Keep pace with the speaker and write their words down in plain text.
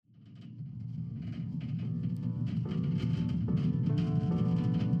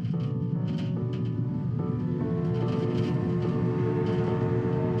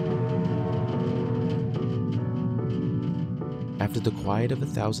the quiet of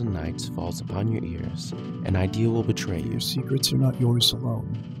 1,000 nights falls upon your ears, an idea will betray you. Your secrets are not yours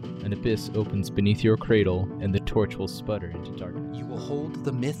alone. An abyss opens beneath your cradle, and the torch will sputter into darkness. You will hold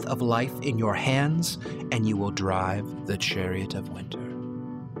the myth of life in your hands, and you will drive the chariot of winter.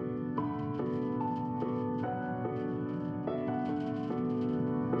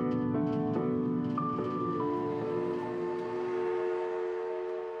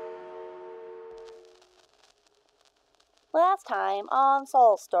 Last time on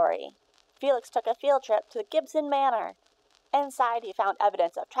Soul Story, Felix took a field trip to the Gibson Manor. Inside, he found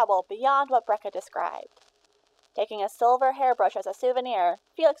evidence of trouble beyond what Brecca described. Taking a silver hairbrush as a souvenir,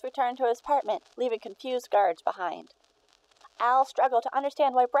 Felix returned to his apartment, leaving confused guards behind. Al struggled to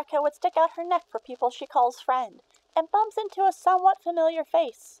understand why Brecca would stick out her neck for people she calls friend, and bumps into a somewhat familiar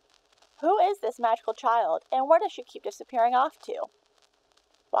face. Who is this magical child, and where does she keep disappearing off to?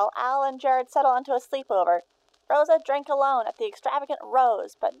 While Al and Jared settle into a sleepover, Rosa drank alone at the extravagant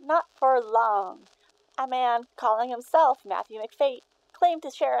Rose, but not for long. A man, calling himself Matthew McFate, claimed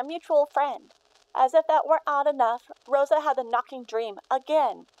to share a mutual friend. As if that weren't odd enough, Rosa had the knocking dream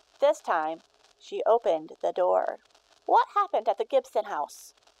again. This time, she opened the door. What happened at the Gibson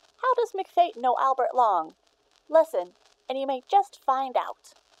house? How does McFate know Albert Long? Listen, and you may just find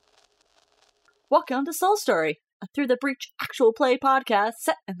out. Welcome to Soul Story, a Through the Breach actual play podcast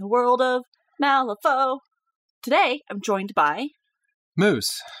set in the world of Malifaux. Today, I'm joined by...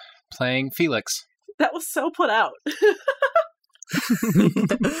 Moose, playing Felix. That was so put out.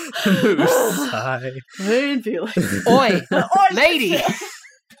 Moose. Hi. Playing Felix. Oi! Lady!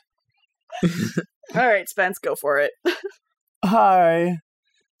 Alright, Spence, go for it. Hi.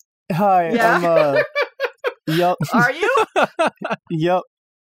 Yeah? Yup. Are you? Yup.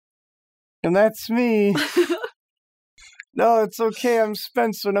 And that's me. No, it's okay, I'm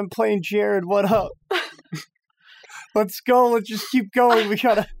Spencer and I'm playing Jared, what up? Let's go, let's just keep going, we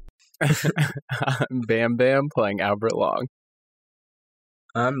gotta... I'm Bam Bam, playing Albert Long.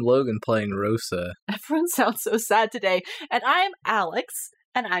 I'm Logan, playing Rosa. Everyone sounds so sad today. And I'm Alex,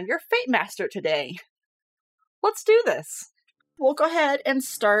 and I'm your Fate Master today. Let's do this. We'll go ahead and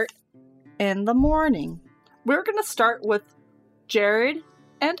start in the morning. We're going to start with Jared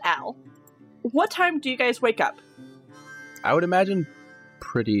and Al. What time do you guys wake up? I would imagine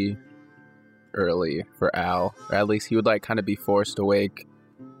pretty early for Al. Or at least he would kind of be forced awake.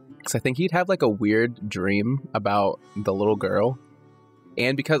 Because I think he'd have a weird dream about the little girl.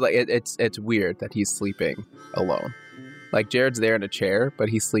 And because it's weird that he's sleeping alone. Jared's there in a chair, but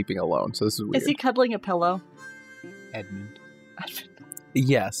he's sleeping alone. So this is weird. Is he cuddling a pillow? Edmund.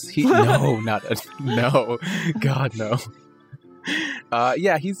 Yes. No. No. God, no.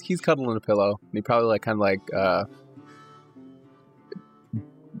 Yeah, he's cuddling a pillow. And he probably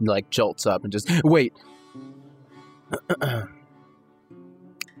jolts up and just wait.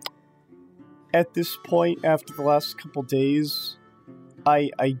 At this point, after the last couple days,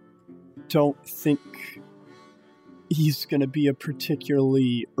 I don't think he's gonna be a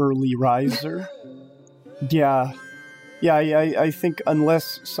particularly early riser. Yeah, I think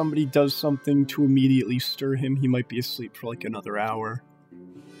unless somebody does something to immediately stir him, he might be asleep for another hour.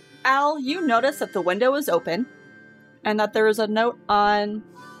 Al, you notice that the window is open, and that there is a note on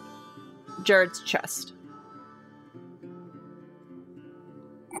Jared's chest.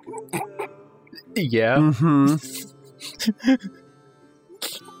 Yeah. Mm-hmm.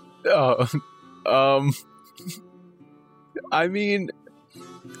 I mean,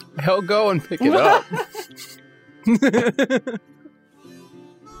 he'll go and pick it up.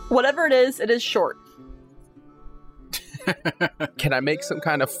 Whatever it is short. Can I make some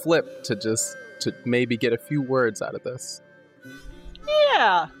kind of flip to maybe get a few words out of this?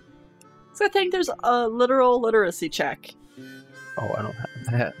 Yeah. So I think there's a literal literacy check. Oh, I don't have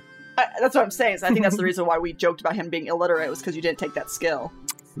that. That's what I'm saying. So I think that's the reason why we joked about him being illiterate, was because you didn't take that skill.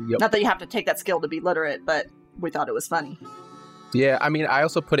 Yep. Not that you have to take that skill to be literate, but we thought it was funny. Yeah, I mean, I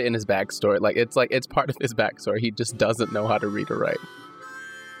also put it in his backstory. It's part of his backstory. He just doesn't know how to read or write.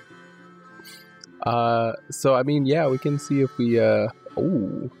 So I mean, yeah, we can see if we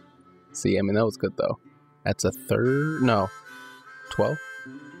see, I mean, that was good though. That's a 12?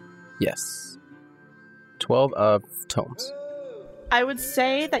 Yes. 12 of tomes. I would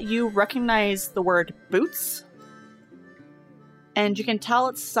say that you recognize the word boots. And you can tell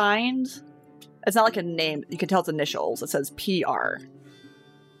it's signed. It's not like a name. You can tell it's initials. It says PR.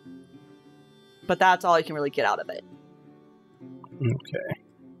 But that's all you can really get out of it. Okay.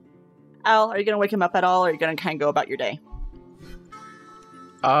 Al, are you going to wake him up at all, or are you going to kind of go about your day?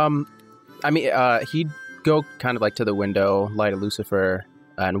 I mean, he'd go kind of to the window, light a Lucifer,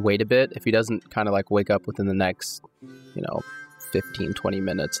 and wait a bit. If he doesn't kind of wake up within the next, 15, 20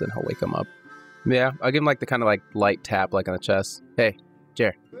 minutes, then he'll wake him up. Yeah, I'll give him like the kind of like light tap like on the chest. Hey,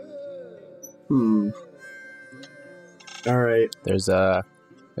 Jer. All right. There's a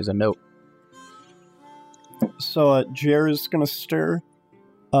note. So Jer is gonna stir.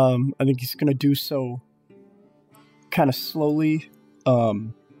 I think he's gonna do so kind of slowly.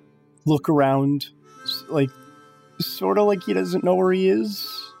 Look around, like sort of like he doesn't know where he is.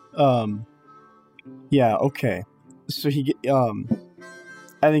 Yeah. Okay. So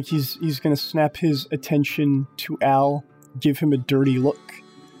I think he's gonna snap his attention to Al, give him a dirty look,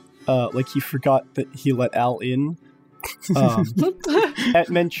 like he forgot that he let Al in. At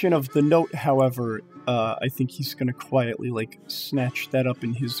mention of the note, however, I think he's gonna quietly like snatch that up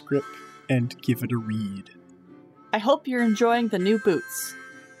in his grip and give it a read. I hope you're enjoying the new boots.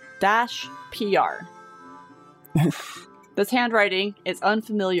 -PR. This handwriting is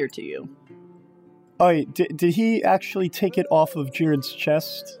unfamiliar to you. Oh, wait, did he actually take it off of Jared's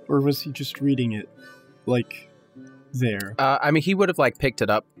chest, or was he just reading it, like, there? I mean, he would have like picked it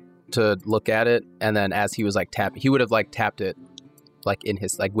up to look at it, and then as he was like tapping, he would have like tapped it, like in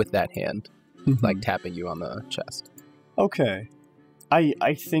his like with that hand, like tapping you on the chest. Okay,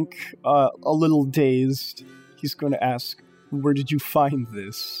 I think a little dazed, he's going to ask, "Where did you find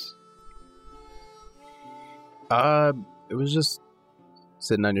this?" It was just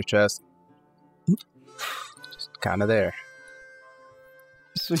sitting on your chest. Just kind of there.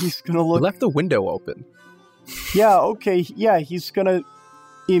 So he's gonna We look. left the window open. Yeah, okay, yeah, he's gonna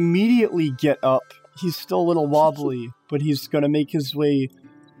immediately get up. He's still a little wobbly, but he's gonna make his way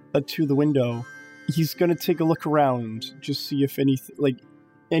to the window. He's gonna take a look around, just see if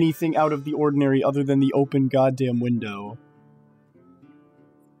anything out of the ordinary other than the open goddamn window.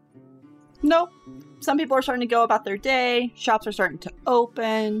 Nope. Some people are starting to go about their day. Shops are starting to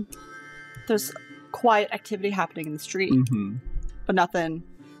open. There's quiet activity happening in the street, but nothing.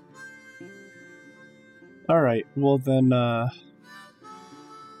 Alright, well then,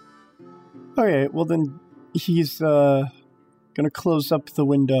 okay, well then, he's, gonna close up the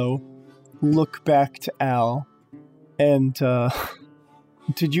window, look back to Al, and,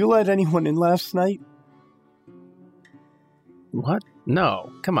 did you let anyone in last night? What?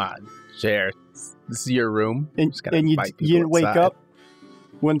 No, come on, Jer. This is your room. And you didn't wake up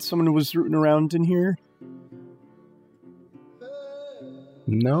when someone was rooting around in here?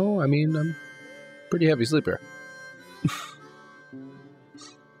 No, I mean, I'm pretty heavy sleeper.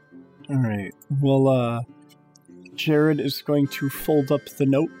 Alright, well, Jared is going to fold up the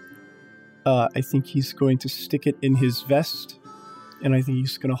note. I think he's going to stick it in his vest, and I think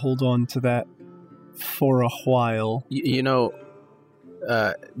he's going to hold on to that for a while. You know,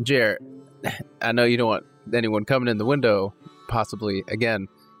 Jer, I know you don't want anyone coming in the window, possibly again,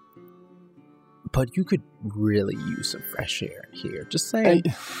 but you could really use some fresh air here. Just saying.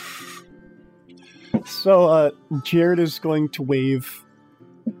 So, Jared is going to wave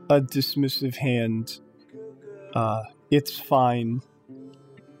a dismissive hand. It's fine.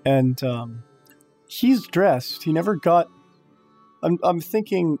 And, he's dressed. He never got... I'm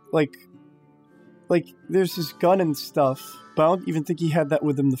thinking, like, there's his gun and stuff, but I don't even think he had that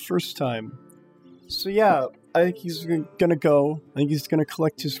with him the first time. So yeah, I think he's gonna go. I think he's gonna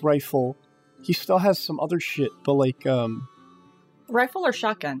collect his rifle. He still has some other shit, but like, Rifle or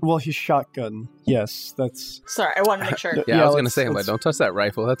shotgun? well, his shotgun. Yes, that's... Sorry, I wanted to make sure. Yeah, I was gonna let's- say, I'm like, let's- don't touch that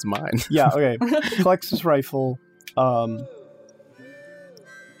rifle. That's mine. Yeah, okay. Collects his rifle.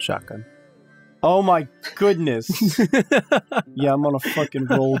 Shotgun. Oh my goodness. Yeah, I'm on a fucking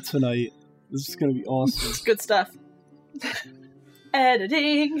roll tonight. This is gonna be awesome. It's good stuff.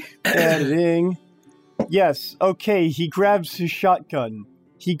 Editing. Editing. Yes, okay, he grabs his shotgun.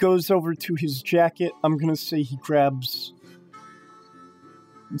 He goes over to his jacket. I'm gonna say he grabs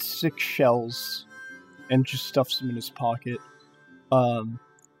 6 shells and just stuffs them in his pocket.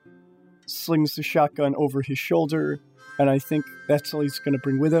 Slings the shotgun over his shoulder, and I think that's all he's gonna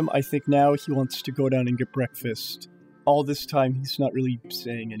bring with him. I think now he wants to go down and get breakfast. All this time, he's not really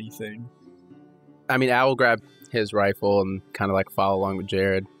saying anything. I mean, Al will grab his rifle and kind of like follow along with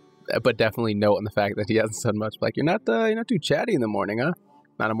Jared, but definitely note on the fact that he hasn't said much. Like, you're not too chatty in the morning, huh?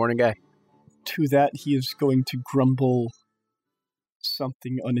 Not a morning guy. To that, he is going to grumble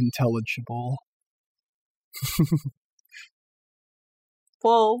something unintelligible.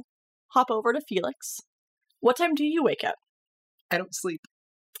 We'll hop over to Felix. What time do you wake up? I don't sleep.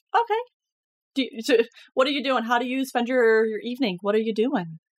 Okay. What are you doing? How do you spend your evening? What are you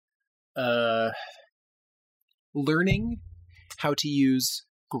doing? Learning how to use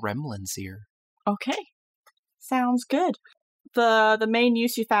Gremlin's Ear. Okay. Sounds good. The main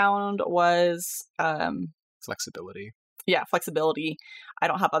use you found was Flexibility. Yeah, flexibility. I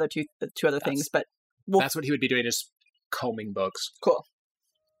don't have two other things, but that's what he would be doing, is combing books. Cool.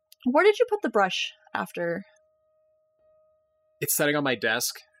 Where did you put the brush after? It's sitting on my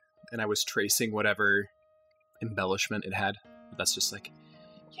desk, and I was tracing whatever embellishment it had. That's just like,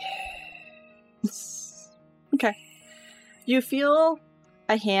 yes. Okay. You feel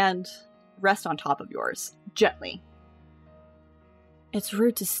a hand rest on top of yours, gently. It's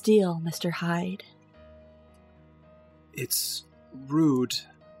rude to steal, Mr. Hyde. It's rude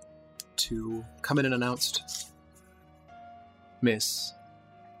to come in unannounced, miss.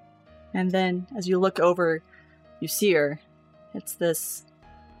 And then, as you look over, you see her. It's this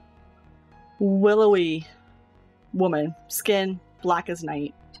willowy woman, skin black as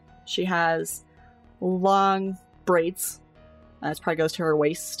night. She has long braids. It probably goes to her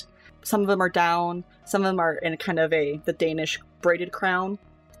waist. Some of them are down. Some of them are in kind of the Danish braided crown.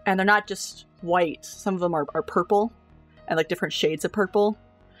 And they're not just white. Some of them are purple and like different shades of purple.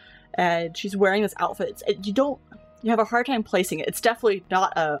 And she's wearing this outfit. You have a hard time placing it. It's definitely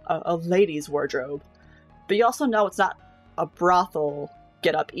not a lady's wardrobe. But you also know it's not a brothel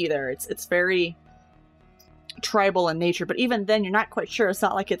getup either. It's very tribal in nature. But even then, you're not quite sure. It's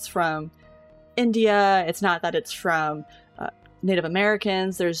not like it's from India. It's not that it's from Native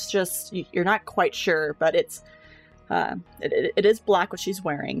Americans. There's just, you're not quite sure. But it is black what she's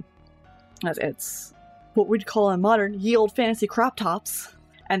wearing. It's what we'd call in modern ye old fantasy crop tops.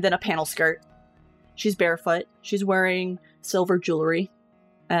 And then a panel skirt. She's barefoot. She's wearing silver jewelry.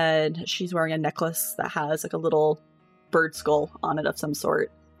 And she's wearing a necklace that has like a little bird skull on it of some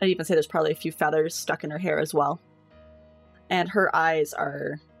sort. I'd even say there's probably a few feathers stuck in her hair as well. And her eyes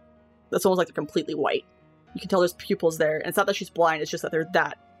it's almost like they're completely white. You can tell there's pupils there. And it's not that she's blind, it's just that they're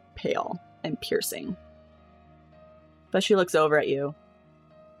that pale and piercing. But she looks over at you.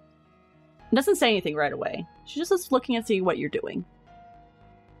 And doesn't say anything right away. She just is looking and seeing what you're doing.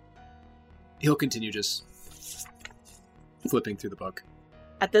 He'll continue just flipping through the book.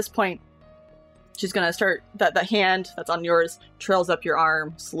 At this point, she's going to start, the hand that's on yours trails up your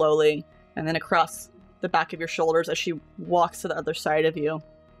arm slowly, and then across the back of your shoulders as she walks to the other side of you.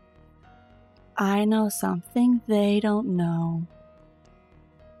 I know something they don't know.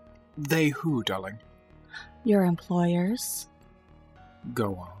 They who, darling? Your employers.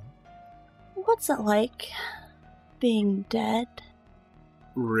 Go on. What's it like being dead?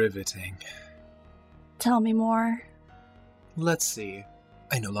 Riveting. Tell me more. Let's see.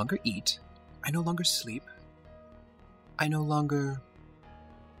 I no longer eat. I no longer sleep. I no longer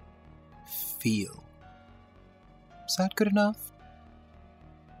feel. Is that good enough?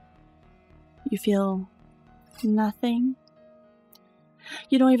 You feel nothing?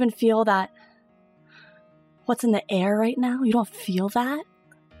 You don't even feel that what's in the air right now? You don't feel that?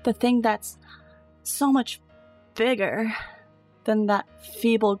 The thing that's so much bigger than that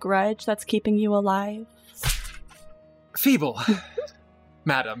feeble grudge that's keeping you alive? Feeble,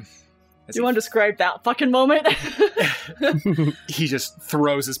 madam. Do you want to describe that fucking moment? He just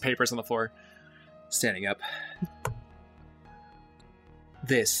throws his papers on the floor, standing up.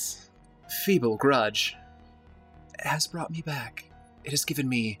 This feeble grudge has brought me back. It has given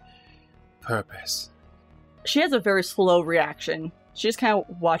me purpose. She has a very slow reaction. She just kind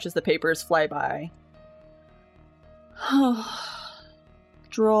of watches the papers fly by.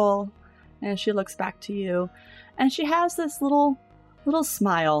 Droll. And she looks back to you. And she has this little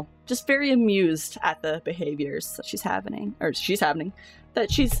smile. Just very amused at the behaviors that she's having.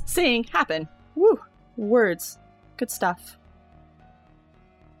 That she's seeing happen. Woo! Words. Good stuff.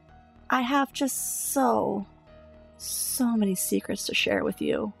 I have just so many secrets to share with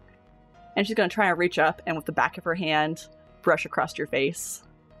you. And she's going to try and reach up and with the back of her hand, brush across your face.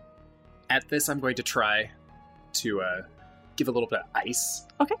 At this, I'm going to try to give a little bit of ice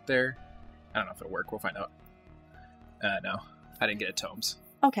there. I don't know if it'll work. We'll find out. No, I didn't get it tomes.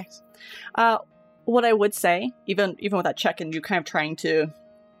 Okay. What I would say, even with that check and you kind of trying to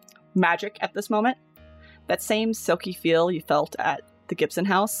magic at this moment, that same silky feel you felt at the Gibson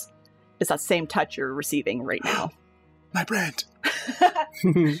house is that same touch you're receiving right now. My brand.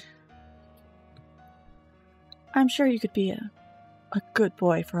 I'm sure you could be a good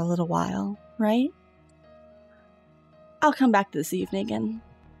boy for a little while, right? I'll come back this evening and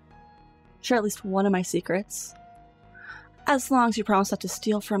share at least one of my secrets. As long as you promise not to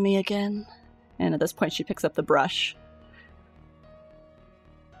steal from me again. And at this point, she picks up the brush.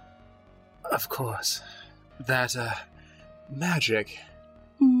 Of course. That, magic.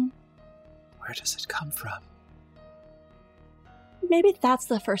 Where does it come from? Maybe that's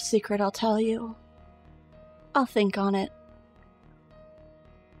the first secret I'll tell you. I'll think on it.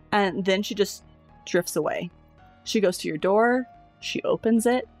 And then she just drifts away. She goes to your door, she opens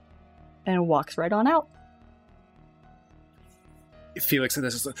it, and walks right on out. Felix and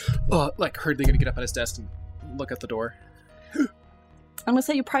this is like hurriedly gonna get up on his desk and look at the door. I'm gonna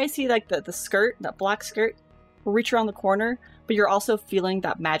say you probably see like the skirt, that black skirt, reach around the corner, but you're also feeling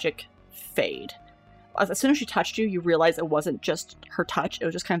that magic fade. As soon as she touched you, you realize it wasn't just her touch, it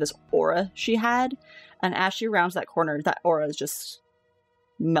was just kind of this aura she had. And as she rounds that corner, that aura just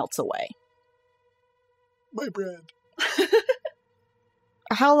melts away. My brand.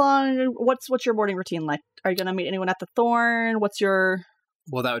 How long, what's your morning routine like? Are you going to meet anyone at the Thorn? What's your...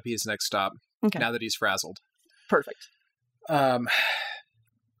 Well, that would be his next stop. Okay. Now that he's frazzled. Perfect.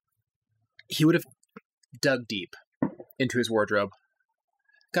 He would have dug deep into his wardrobe.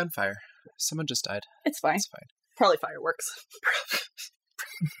 Gunfire. Someone just died. It's fine. It's fine. Probably fireworks.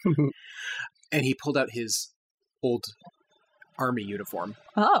 And he pulled out his old army uniform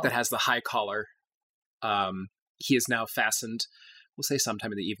that has the high collar. He is now fastened, we'll say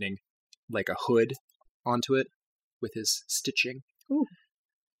sometime in the evening, like a hood onto it with his stitching. Ooh.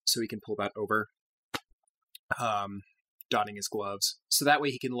 So he can pull that over, donning his gloves. So that way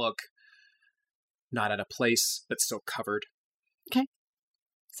he can look not at a place, but still covered. Okay.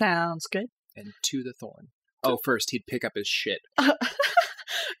 Sounds good. And to the Thorn. Oh, first he'd pick up his shit.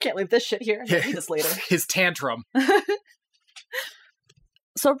 Can't leave this shit here. I'll read this later. His tantrum.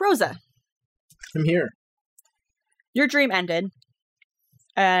 So, Rosa. I'm here. Your dream ended.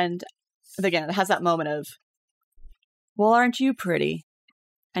 And again, it has that moment of, well, aren't you pretty?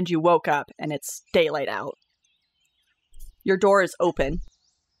 And you woke up and it's daylight out. Your door is open.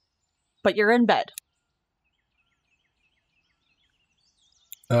 But you're in bed.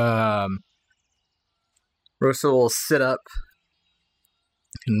 Rosa will sit up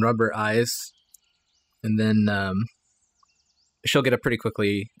and rub her eyes, and then she'll get up pretty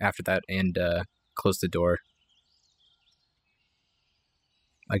quickly after that and close the door.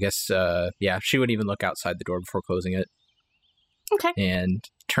 I guess, she wouldn't even look outside the door before closing it. Okay. And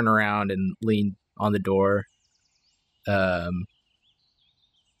turn around and lean on the door.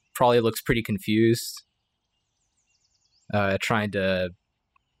 Probably looks pretty confused, trying to,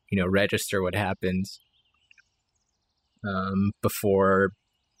 register what happens before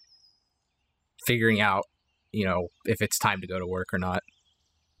figuring out, if it's time to go to work or not.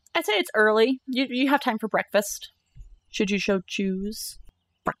 I'd say it's early. You have time for breakfast, should you so choose.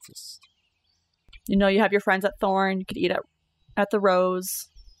 Breakfast. You have your friends at Thorn. You could eat at the Rose.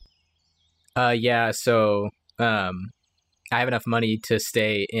 So I have enough money to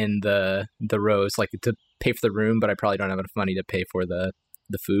stay in the Rose, like to pay for the room, but I probably don't have enough money to pay for the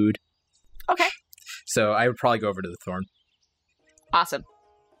food. Okay. So I would probably go over to the Thorn. Awesome.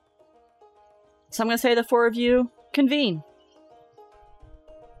 So I'm going to say the four of you convene.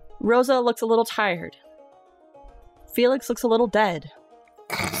 Rosa looks a little tired. Felix looks a little dead.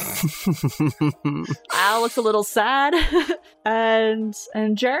 Al looks a little sad. and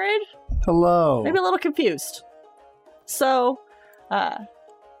Jared? Hello. Maybe a little confused. So,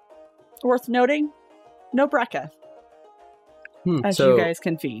 worth noting, no Brecca. As you guys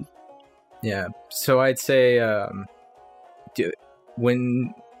convene. Yeah. So I'd say, I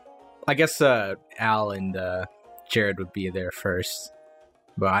guess Al and Jared would be there first.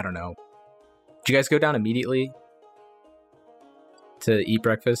 But I don't know. Do you guys go down immediately to eat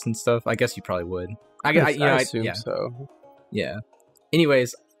breakfast and stuff? I guess you probably would. I assume so. Yeah.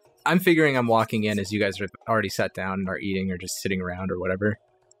 Anyways, I'm figuring I'm walking in as you guys are already sat down and are eating or just sitting around or whatever.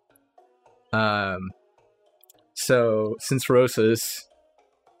 So since Rosa's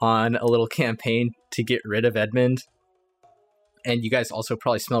on a little campaign to get rid of Edmund, and you guys also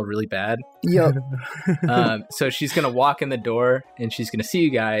probably smell really bad. Yep. So she's going to walk in the door and she's going to see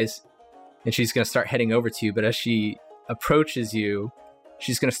you guys and she's going to start heading over to you. But as she approaches you,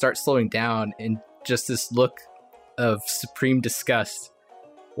 she's going to start slowing down, and just this look of supreme disgust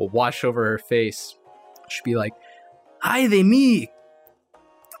will wash over her face. She'll be like, "Ay de mí,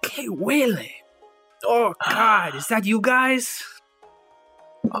 que huele. Oh God, is that you guys?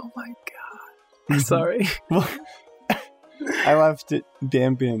 Oh my God. Sorry. I laughed at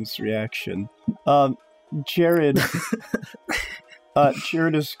Bam Bam's reaction. Jared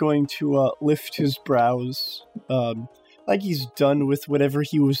is going to lift his brows, like he's done with whatever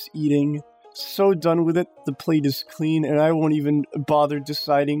he was eating. So done with it, the plate is clean, and I won't even bother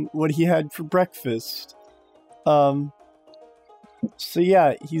deciding what he had for breakfast. So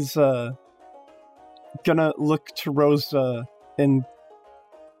yeah, he's gonna look to Rosa and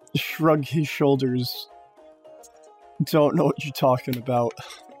shrug his shoulders. Don't know what you're talking about.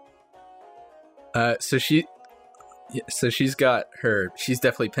 So she's got her. She's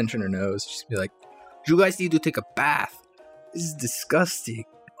definitely pinching her nose. She's be like, You guys need to take a bath. This is disgusting.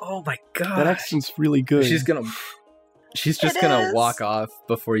 Oh my god. That accent's really good. She's just gonna walk off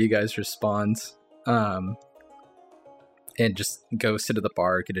before you guys respond. And just go sit at the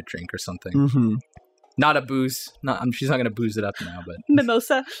bar, get a drink or something. Mm-hmm. Not a booze. She's not gonna booze it up now, but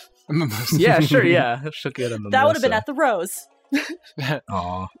Mimosa. Yeah, sure, yeah. She'll get a mimosa. That would have been at the Rose.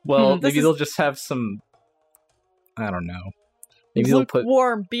 Aw. Well, maybe they'll just have some. I don't know. Maybe they'll put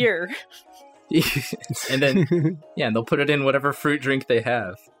warm beer. And then, yeah, and they'll put it in whatever fruit drink they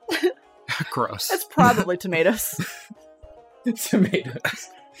have. Gross. It's probably tomatoes. Tomatoes.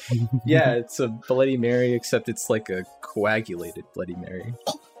 Yeah, it's a Bloody Mary, except it's like a coagulated Bloody Mary.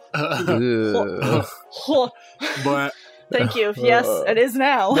 But thank you. Yes, it is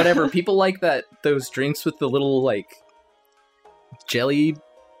now. Whatever. People like those drinks with the little like jelly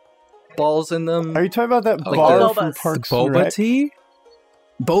balls in them. Are you talking about that Like bar from Bobas. Parks Boba and Rec? tea?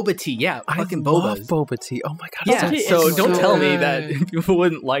 Boba tea, yeah, fucking I love bobas. boba tea. Oh my god. Yeah, Boba tea so is don't so tell me good. that people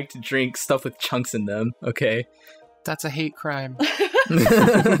wouldn't like to drink stuff with chunks in them, okay? that's a hate crime.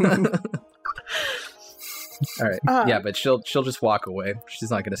 All right. Yeah, but she'll just walk away. She's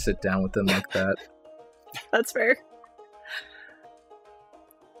not going to sit down with them like that. That's fair.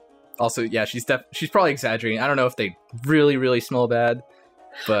 Also, yeah, she's probably exaggerating. I don't know if they really, really smell bad,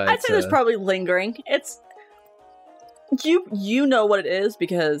 but I'd say there's probably lingering. It's you know what it is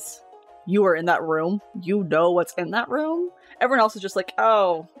because you were in that room. You know what's in that room. Everyone else is just like,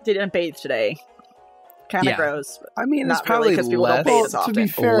 oh, they didn't bathe today. Kind of Yeah. gross. I mean, it's Not really, probably 'cause people don't less, bathe as To often. be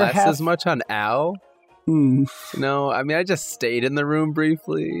fair, less half... as much on Al. Hmm. You know, I mean, I just stayed in the room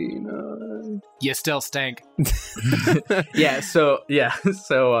briefly. You know. You still stank. So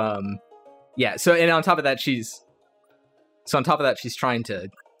and on top of that she's trying to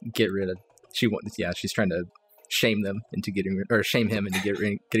get rid of she's trying to shame them into shame him into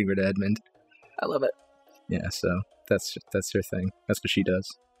getting rid of Edmund. I love it. Yeah, so that's her thing. That's what she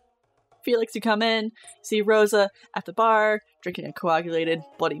does. Felix, you come in, see Rosa at the bar, drinking a coagulated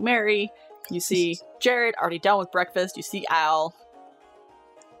Bloody Mary. You see Jared already done with breakfast. You see Al.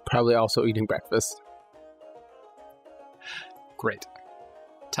 Probably also eating breakfast. Great.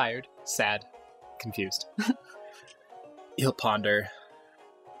 Tired, sad, confused. He'll ponder,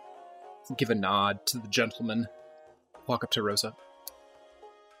 give a nod to the gentleman, walk up to Rosa.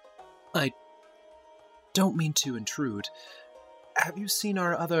 I don't mean to intrude. Have you seen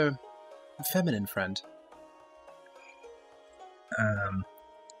our other feminine friend?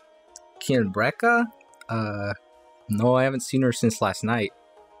 Brecca? No, I haven't seen her since last night.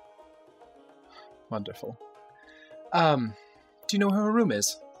 Wonderful. Do you know where her room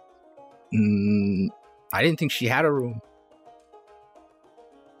is? I didn't think she had a room.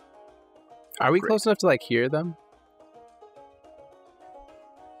 Are we close enough to like hear them?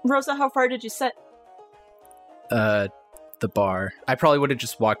 Rosa, how far did you sit? The bar. I probably would have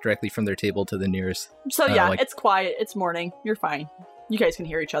just walked directly from their table to the nearest. So it's quiet. It's morning. You're fine. You guys can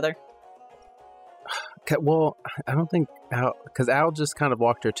hear each other. Okay, well, I don't think Al, because Al just kind of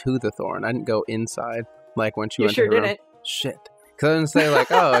walked her to the thorn. I didn't go inside, like when she You went sure to her didn't. room. Shit. Because I didn't say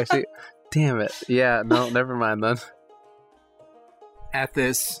like, oh, actually, damn it. Yeah, no, never mind then. At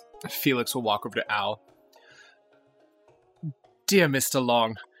this, Felix will walk over to Al. Dear Mr.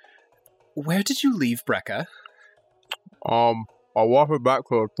 Long, where did you leave Brecca? I'll walk her back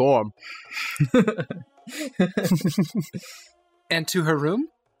to the thorn. And to her room?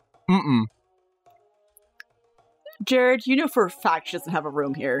 Mm-mm. Jared, you know for a fact she doesn't have a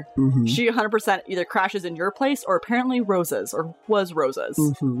room here. Mm-hmm. She 100% either crashes in your place or apparently Rosa's, or was Rosa's.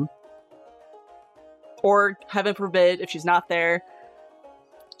 Mm-hmm. Or, heaven forbid, if she's not there,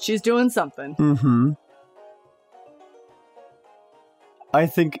 she's doing something. Mm-hmm. I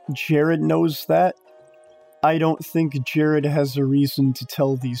think Jared knows that. I don't think Jared has a reason to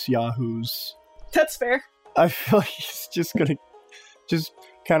tell these yahoos. That's fair. I feel like he's just gonna just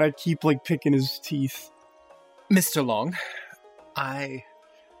kind of keep like picking his teeth. Mr. Long, I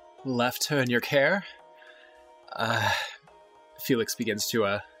left her in your care. Felix begins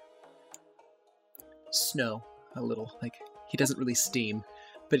to snow a little. Like, he doesn't really steam,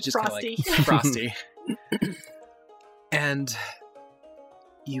 but it's just kind of like frosty. And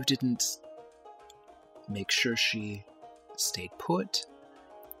you didn't make sure she stayed put.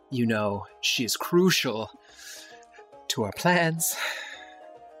 You know, she is crucial to our plans.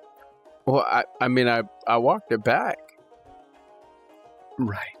 Well, I mean, I walked it back.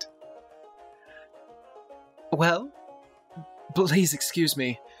 Right. Well, please excuse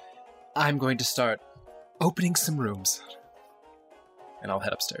me. I'm going to start opening some rooms. And I'll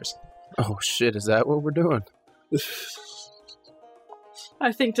head upstairs. Oh shit, is that what we're doing?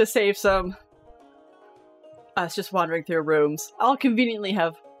 I think to save some us just wandering through rooms. I'll conveniently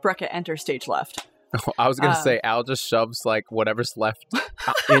have Brecca enter stage left. I was going to say, Al just shoves, like, whatever's left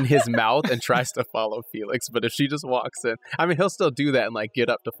in his mouth and tries to follow Felix. But if she just walks in, I mean, he'll still do that and, like, get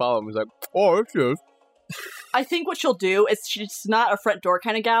up to follow him. He's like, oh, it's yours. I think what she'll do is she's not a front door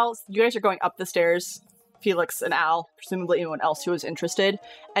kind of gal. You guys are going up the stairs, Felix and Al, presumably anyone else who is interested,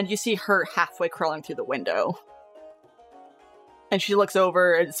 and you see her halfway crawling through the window. And she looks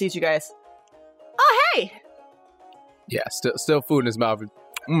over and sees you guys. Oh, hey! Yeah, still food in his mouth.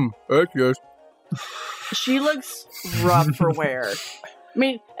 It's yours. She looks rough for wear. I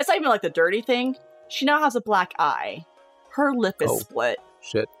mean, it's not even like the dirty thing. She now has a black eye. Her lip is split.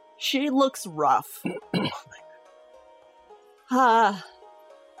 Shit. She looks rough.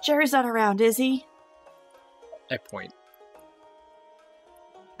 Jerry's not around, is he? I point.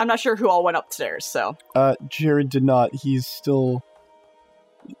 I'm not sure who all went upstairs, so. Jared did not. He's still...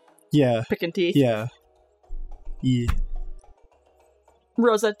 Yeah. Picking teeth? Yeah.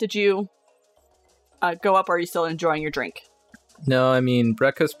 Rosa, did you go up, or are you still enjoying your drink? No, I mean,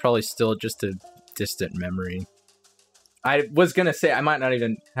 Brecca's probably still just a distant memory. I was going to say, I might not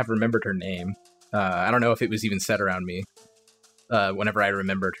even have remembered her name. I don't know if it was even said around me whenever I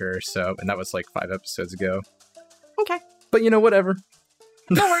remembered her, so, and that was like 5 episodes ago. Okay. But, whatever.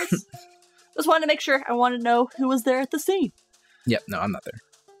 No worries. Just wanted to make sure. I wanted to know who was there at the scene. Yep, no, I'm not there.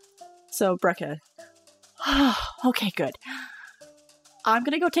 So, Brecca. Okay, good. I'm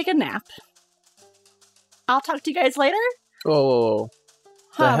going to go take a nap. I'll talk to you guys later. Oh.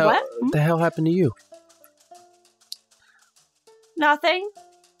 What? The hell happened to you? Nothing.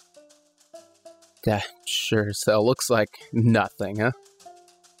 That sure as hell looks like nothing, huh?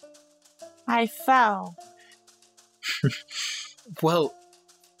 I fell. Well,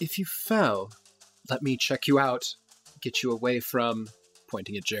 if you fell, let me check you out, get you away from,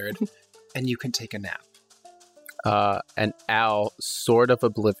 pointing at Jared, and you can take a nap. And Al, sort of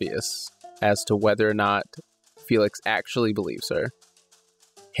oblivious as to whether or not Felix actually believes her,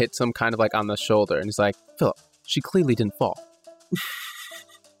 hits him kind of like on the shoulder, and he's like, Philip, she clearly didn't fall.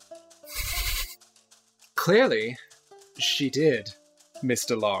 Clearly, she did,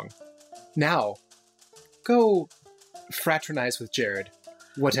 Mr. Long. Now, go fraternize with Jared,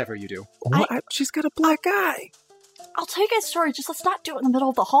 whatever you do. What? She's got a black eye. I'll tell you guys a story, just let's not do it in the middle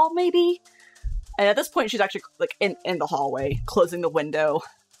of the hall, maybe? And at this point, she's actually like in the hallway, closing the window.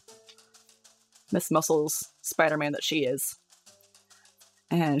 Miss Muscles, Spider-Man that she is.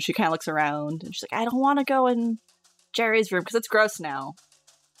 And she kind of looks around, and she's like, I don't want to go in Jerry's room, because it's gross now.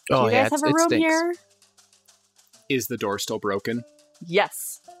 Do you guys have a room here? Is the door still broken?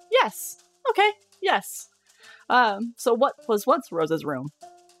 Yes. Okay, yes. So what was once Rosa's room?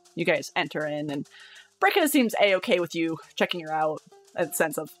 You guys enter in, and Brecca seems A-okay with you checking her out, in the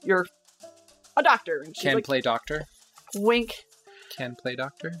sense of, you're a doctor. And she's Can like, play doctor? Wink. Can play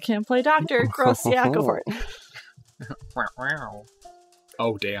doctor? Can play doctor. Gross, yeah, go for it.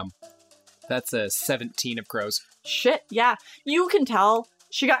 Oh, damn. That's a 17 of crows. Shit, yeah. You can tell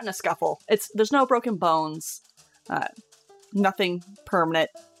she got in a scuffle. There's no broken bones. Nothing permanent.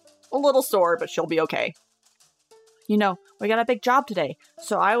 A little sore, but she'll be okay. We got a big job today.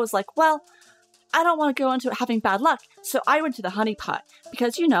 So I was like, well, I don't want to go into it having bad luck. So I went to the honey pot.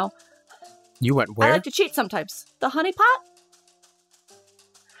 Because, You went where? I like to cheat sometimes. The honey pot?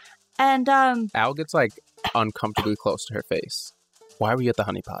 And, Al gets, like, uncomfortably close to her face. Why were you at the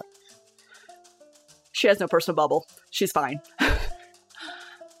honey pot? She has no personal bubble. She's fine.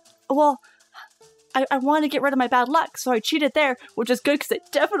 Well, I wanted to get rid of my bad luck, so I cheated there, which is good because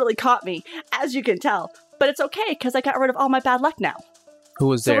it definitely caught me, as you can tell. But it's okay, because I got rid of all my bad luck now. Who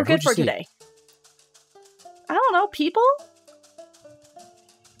was there? So we're good for today. I don't know, people?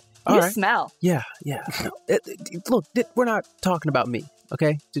 All you right. smell. Yeah. No, look, we're not talking about me,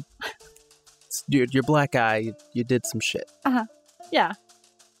 okay? Your black eye, you did some shit. Yeah.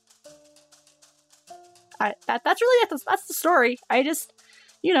 That's really that's the story. I just,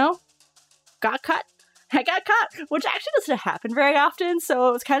 got cut. I got caught, which actually doesn't happen very often, so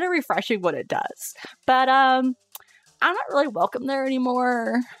it was kind of refreshing when it does. But I'm not really welcome there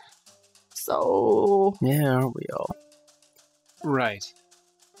anymore. So yeah, aren't we all? Right.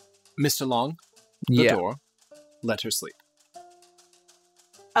 Mr. Long, the door. Let her sleep.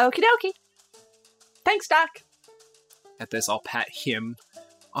 Okie dokie. Thanks, Doc. At this, I'll pat him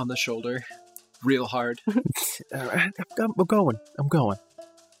on the shoulder real hard. I'm going.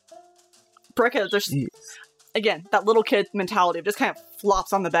 Brecca, again, that little kid mentality of just kind of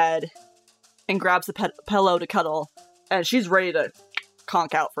flops on the bed and grabs the pillow to cuddle, and she's ready to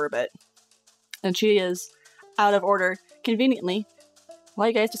conk out for a bit. And she is out of order, conveniently, while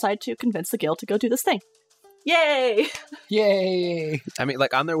you guys decide to convince the guild to go do this thing. Yay! Yay! I mean,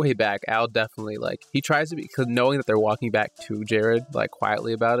 like, on their way back, Al definitely, like, he tries to be, because knowing that they're walking back to Jared, like,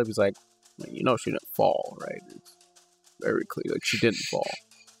 quietly about it, he's like, you know she didn't fall, right? It's very clear. Like, she didn't fall.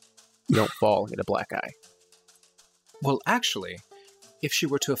 You don't fall and get a black eye. Well, actually, if she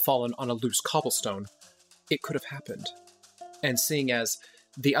were to have fallen on a loose cobblestone, it could have happened. And seeing as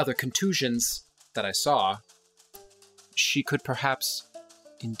the other contusions that I saw, she could perhaps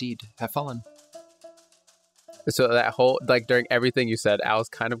indeed have fallen. So that whole, like, during everything you said, Al's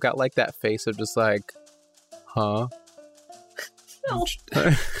kind of got, like, that face of just, like, huh? No.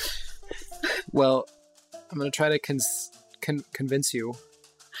 Well, I'm going to try to convince you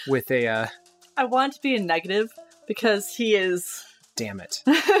with a... I want to be a negative because he is... Damn it.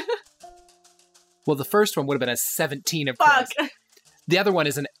 Well, the first one would have been a 17 of Fuck! Quiz. The other one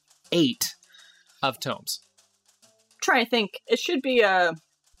is an 8 of Tomes. Trying to think. It should be a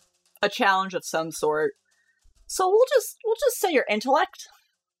challenge of some sort. So we'll just say your intellect.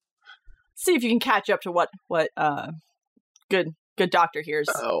 See if you can catch up to what good doctor here's.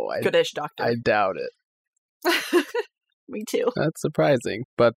 Goodish doctor. I doubt it. Me too. That's surprising,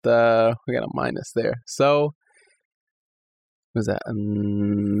 but we got a minus there. So was that a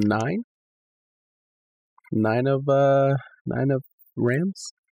 9? 9 of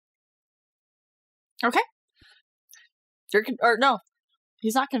Rams? Okay. No,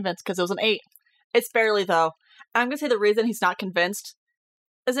 he's not convinced because it was an 8. It's barely though. I'm gonna say the reason he's not convinced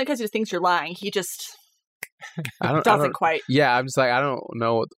isn't because he thinks you're lying. He just doesn't quite. Yeah, I'm just like, I don't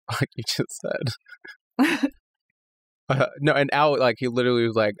know what the fuck you just said. No, and Al, like, he literally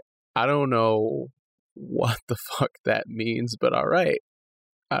was like, I don't know what the fuck that means, but all right.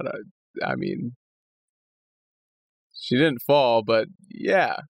 I mean, she didn't fall, but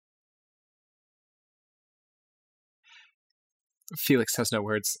yeah. Felix has no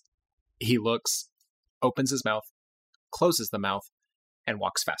words. He looks, opens his mouth, closes the mouth, and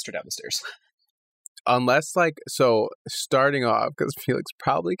walks faster down the stairs. Unless, like, so starting off, because Felix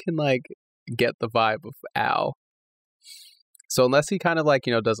probably can, like, get the vibe of Al. So unless he kind of, like,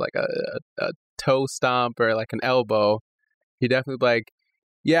 you know, does like a toe stomp or like an elbow, he definitely like,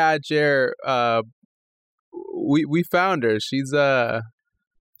 yeah, Jer, we found her. She's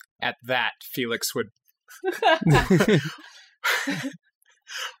At that, Felix would.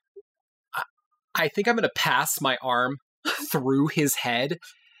 I think I'm gonna pass my arm through his head.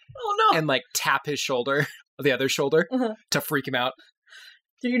 Oh no! And like tap his shoulder, the other shoulder, to freak him out.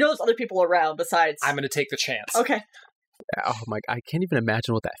 Do you know there's other people around besides? I'm gonna take the chance. Okay. Oh my! I can't even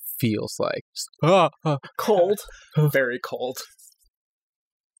imagine what that feels like. Just, cold, very cold.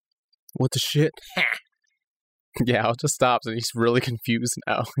 What the shit? Yeah, Al just stops and he's really confused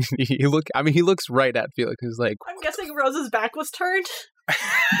now. he looks right at Felix. He's like, I'm guessing Rose's back was turned.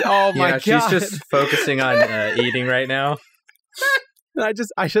 Oh my god! She's just focusing on eating right now. I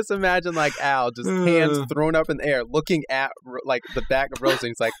just imagine like Al just hands thrown up in the air, looking at like the back of Rose, and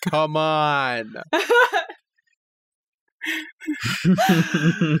he's like, "Come on."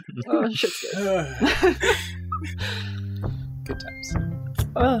 Oh, shit's good. Good times.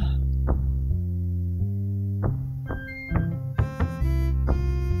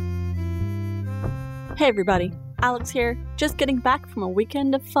 Hey everybody, Alex here, just getting back from a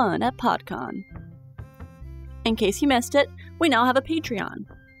weekend of fun at PodCon. In case you missed it, we now have a Patreon.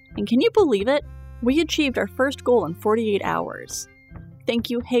 And can you believe it? We achieved our first goal in 48 hours. Thank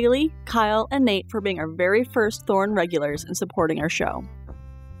you Haley, Kyle, and Nate for being our very first Thorn regulars and supporting our show.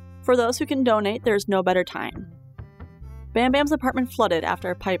 For those who can donate, there's no better time. Bam Bam's apartment flooded after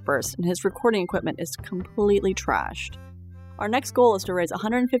a pipe burst and his recording equipment is completely trashed. Our next goal is to raise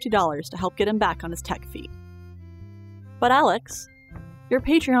 $150 to help get him back on his tech feet. But Alex, your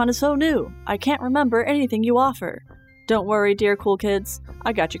Patreon is so new, I can't remember anything you offer. Don't worry, dear cool kids,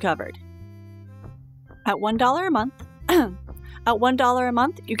 I got you covered. At $1 a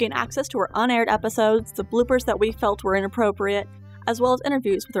month, you gain access to our unaired episodes, the bloopers that we felt were inappropriate, as well as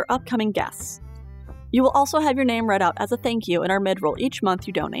interviews with our upcoming guests. You will also have your name read out as a thank you in our mid-roll each month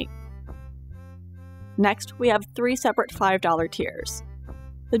you donate. Next, we have 3 separate $5 tiers.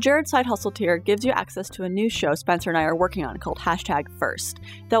 The Jared Side Hustle tier gives you access to a new show Spencer and I are working on called #First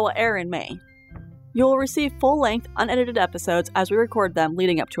that will air in May. You will receive full-length, unedited episodes as we record them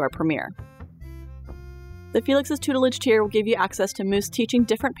leading up to our premiere. The Felix's Tutelage tier will give you access to Moose teaching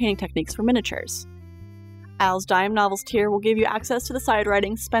different painting techniques for miniatures. Al's Dime Novels tier will give you access to the side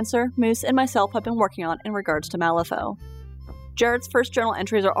writings Spencer, Moose, and myself have been working on in regards to Malifaux. Jared's first journal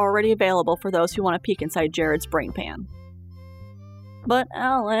entries are already available for those who want to peek inside Jared's brain pan. But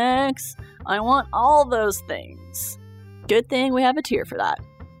Alex, I want all those things. Good thing we have a tier for that.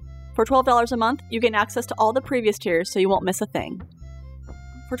 For $12 a month, you gain access to all the previous tiers so you won't miss a thing.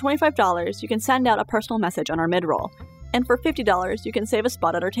 For $25, you can send out a personal message on our mid-roll, and for $50, you can save a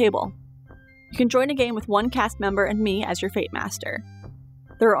spot at our table. You can join a game with one cast member and me as your Fate Master.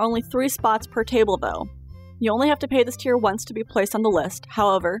 There are only 3 spots per table, though. You only have to pay this tier once to be placed on the list.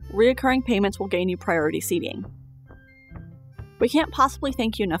 However, reoccurring payments will gain you priority seating. We can't possibly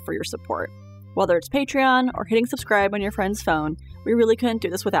thank you enough for your support. Whether it's Patreon or hitting subscribe on your friend's phone, we really couldn't do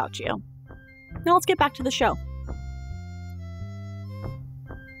this without you. Now let's get back to the show.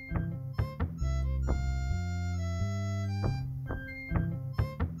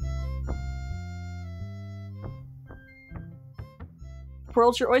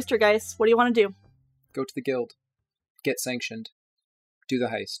 World's your oyster, guys. What do you want to do? Go to the guild. Get sanctioned. Do the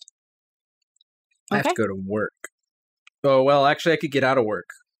heist. I have to go to work. Oh, well, actually, I could get out of work.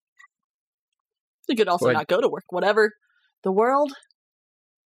 You could also not go to work. Whatever. The world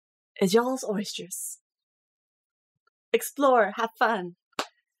is y'all's oysters. Explore. Have fun.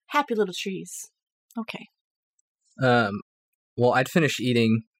 Happy little trees. Okay. Well, I'd finish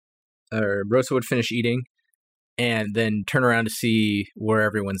eating, or Rosa would finish eating, and then turn around to see where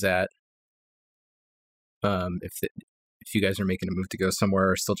everyone's at. If you guys are making a move to go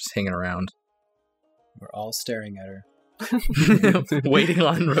somewhere or still just hanging around. We're all staring at her. Waiting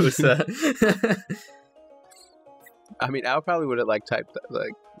on Rosa. I mean, Al probably would have typed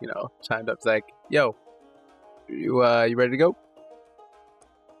chimed up like, "Yo, you ready to go?"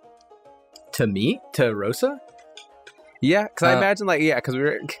 To me? To Rosa? Yeah, because I imagine because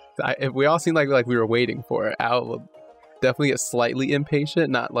we all seemed like we were waiting for it. Al will definitely get slightly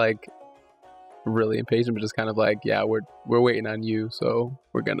impatient, not really impatient, but just kind of we're waiting on you, so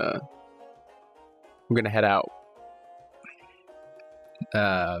we're gonna head out.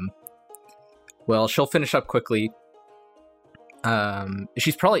 Well, she'll finish up quickly.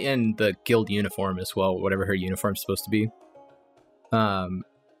 She's probably in the guild uniform as well, whatever her uniform's supposed to be.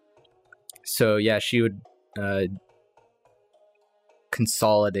 So yeah, she would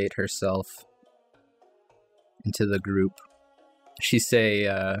consolidate herself into the group. She'd say,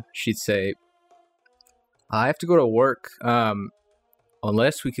 I have to go to work,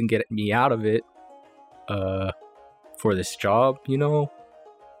 unless we can get me out of it, for this job, Can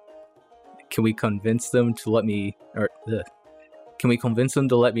we convince them to let me,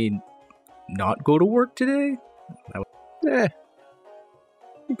 not go to work today?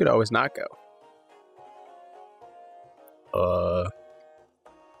 You could always not go.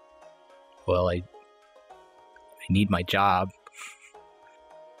 Well, I need my job.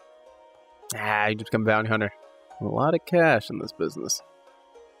 You just become a bounty hunter. A lot of cash in this business.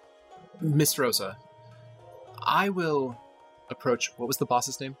 Miss Rosa, I will approach... What was the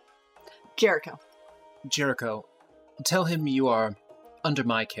boss's name? Jericho. Jericho, tell him you are under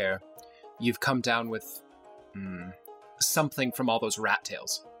my care. You've come down with something from all those rat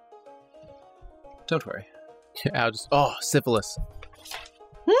tails. Don't worry. I'll just... syphilis.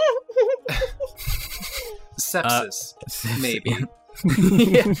 Sepsis, maybe.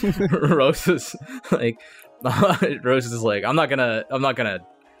 Rosa's like, I'm not gonna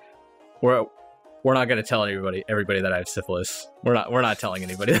we're not gonna tell everybody that I have syphilis. We're not telling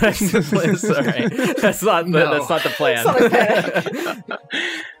anybody that I have syphilis. All right. That's not the plan.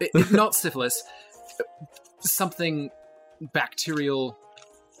 Not syphilis. Something bacterial.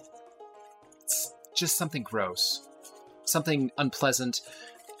 It's just something gross. Something unpleasant.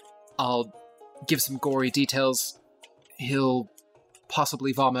 I'll give some gory details. He'll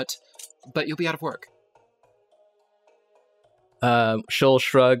possibly vomit, but you'll be out of work. She'll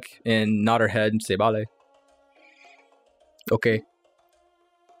shrug and nod her head and say, "Vale." Okay.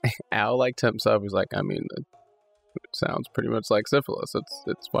 Al, to himself, was like, I mean, it sounds pretty much like syphilis.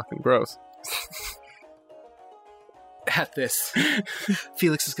 It's fucking gross. At this,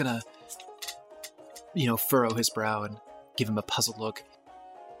 Felix is gonna, furrow his brow and give him a puzzled look.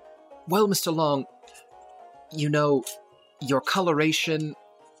 Well, Mr. Long, your coloration,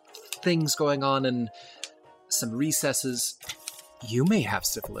 things going on in some recesses, you may have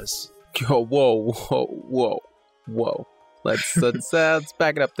syphilis. Whoa. Let's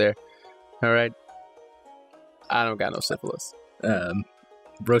back it up there. All right. I don't got no syphilis.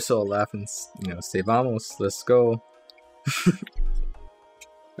 Rosa will laugh and, say, "Vamos, let's go."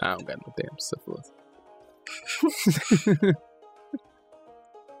 I don't got no damn syphilis.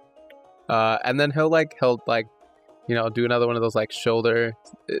 And then he'll do another one of those shoulder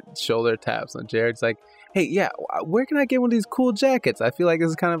taps on Jared's like, "Hey, yeah, where can I get one of these cool jackets? I feel like this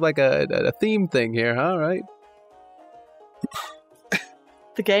is kind of like a theme thing here, huh? Right?"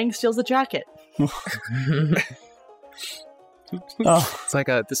 The gang steals a jacket. It's like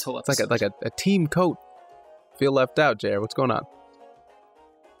a This whole it's like episode. a team coat. Feel left out, Jared. What's going on?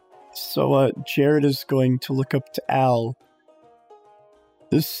 So, Jared is going to look up to Al,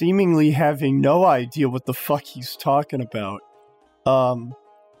 seemingly having no idea what the fuck he's talking about.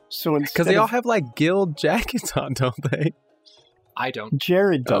 So instead Because they all have like guild jackets on, don't they? I don't.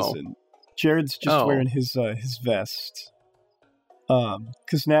 Jared doesn't. Jared's just wearing his vest.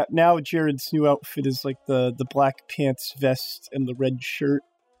 Because now Jared's new outfit is like the black pants, vest, and the red shirt.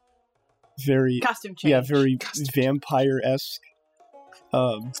 Very Costume change. Yeah, very vampire-esque.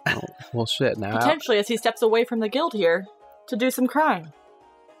 Well, shit. Now Potentially, as he steps away from the guild here to do some crime.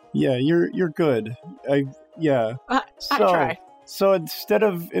 Yeah, you're good. I try. So instead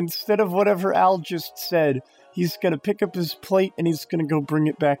of whatever Al just said, he's gonna pick up his plate and he's gonna go bring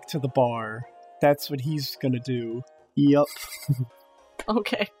it back to the bar. That's what he's gonna do. Yup.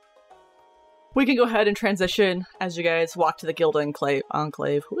 Okay. We can go ahead and transition as you guys walk to the guild enclave.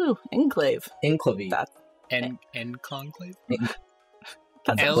 Woo, enclave. Enclave. N conclave?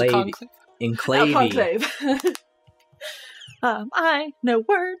 That's L Enclave. conclave? Enclave. Conclave. I know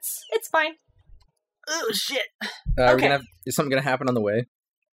words. It's fine. Oh shit. Are we gonna have, is something gonna happen on the way?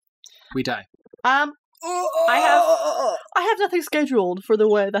 We die. I have nothing scheduled for the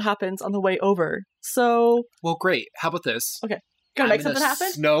way that happens on the way over. So Well, great. How about this? Okay. Gonna make something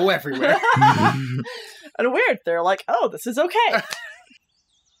happen? Snow everywhere. And weird. They're like, oh, this is okay.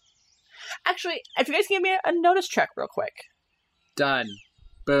 Actually, if you guys give me a notice check real quick. Done.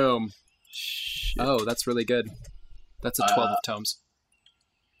 Boom. Oh, that's really good. That's a 12 of tomes.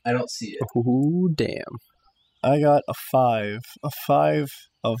 I don't see it. Ooh, damn. I got a 5. A 5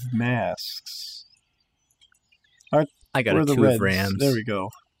 of masks. I got Where a are the 2 reds? of rams. There we go.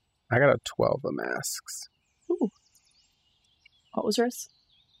 I got a 12 of masks. Ooh. What was yours?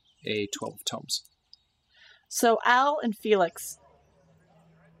 A 12 of tomes. So Al and Felix,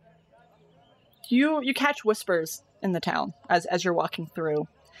 you catch whispers in the town as you're walking through,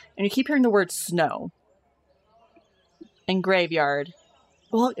 and you keep hearing the word snow and graveyard.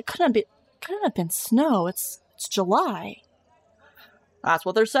 Well, it couldn't have been snow. It's July. That's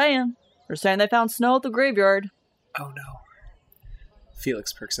what they're saying. They're saying they found snow at the graveyard. Oh no.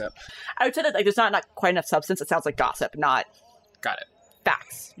 Felix perks up. I would say that there's not quite enough substance. It sounds like gossip, not Got it.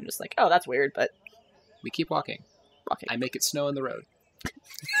 facts. You're just like, oh, that's weird, but We keep walking. I make it snow in the road.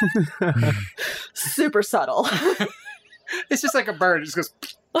 super subtle. It's just like a bird. It just goes...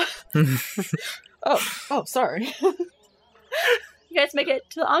 Oh, sorry. You guys make it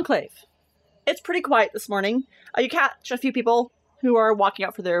to the Enclave. It's pretty quiet this morning. You catch a few people who are walking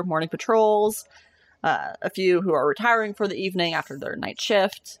out for their morning patrols, a few who are retiring for the evening after their night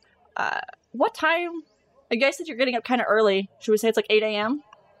shift. What time? I guess that you're getting up kind of early. Should we say it's like 8 a.m.?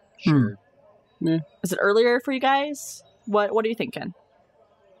 Sure. Is it earlier for you guys? What are you thinking?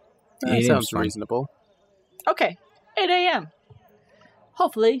 That sounds reasonable. Okay, 8 a.m.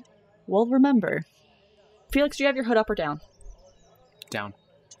 Hopefully, we'll remember. Felix, do you have your hood up or down? Down.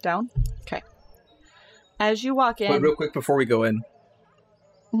 Down? Okay. As you walk in... Wait, real quick before we go in.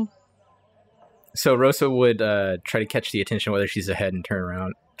 Mhm. So Rosa would try to catch the attention whether she's ahead and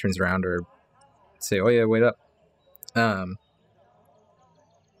turns around, or say, "Oh yeah, wait up." No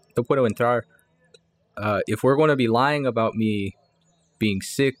puedo entrar. If we're going to be lying about me being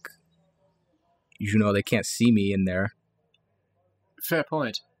sick, they can't see me in there. Fair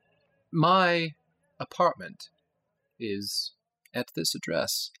point. My apartment is at this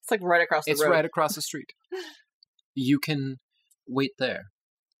address. It's like right across the road. It's right across the street. You can wait there.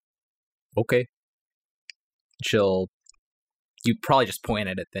 Okay. You probably just point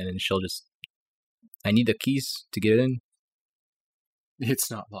at it then, and she'll just, I need the keys to get in. It's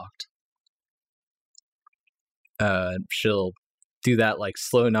not locked. She'll do that like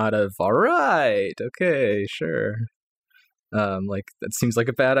slow nod of, all right, okay, sure. Like that seems like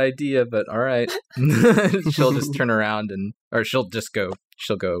a bad idea, but all right. She'll just turn around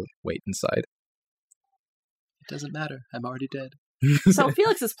she'll go wait inside. It doesn't matter. I'm already dead. So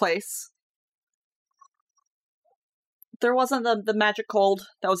Felix's place, there wasn't the magic cold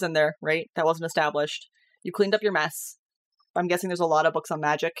that was in there, right? That wasn't established. You cleaned up your mess. I'm guessing there's a lot of books on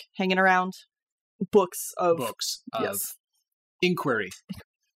magic hanging around. Books of yes. Inquiry.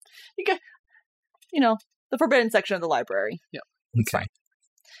 You get, the forbidden section of the library. Yep. Okay.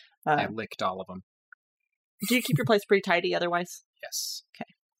 I licked all of them. Do you keep your place pretty tidy otherwise? Yes. Okay.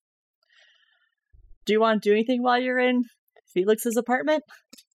 Do you want to do anything while you're in Felix's apartment?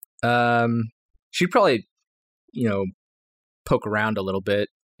 She'd probably, poke around a little bit.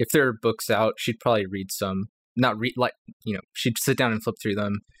 If there are books out, she'd probably read some. Not read, she'd sit down and flip through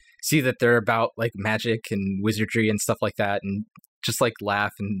them. see that they're about like magic and wizardry and stuff like that, and just like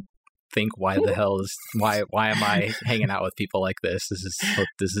laugh and think, why am I hanging out with people like this?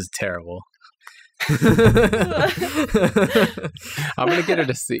 This is terrible. I'm gonna get her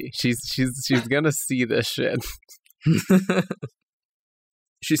to see. She's gonna see this shit.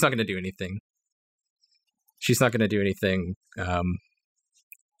 She's not gonna do anything. She's not gonna do anything.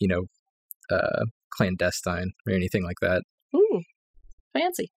 Clandestine or anything like that. Ooh,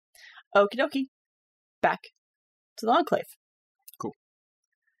 fancy. Okie dokie. Back to the Enclave. Cool.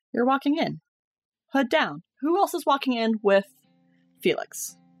 You're walking in. Hood down. Who else is walking in with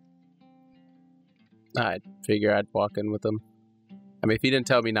Felix? I figure I'd walk in with him. I mean, if he didn't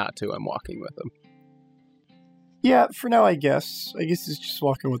tell me not to, I'm walking with him. Yeah, for now, I guess. I guess he's just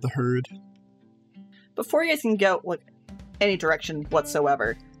walking with the herd. Before you guys can go any direction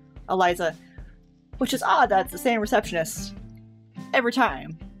whatsoever, Eliza, which is odd that's the same receptionist every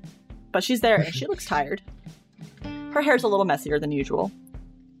time, but she's there and she looks tired. Her hair's a little messier than usual.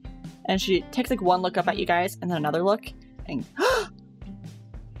 And she takes one look up at you guys and then another look and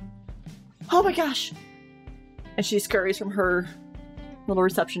oh my gosh! And she scurries from her little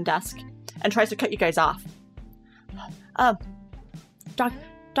reception desk and tries to cut you guys off.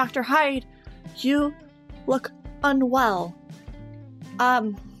 Dr. Hyde, you look unwell.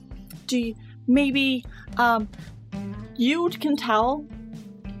 You can tell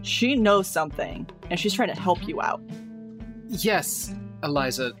she knows something and she's trying to help you out. Yes,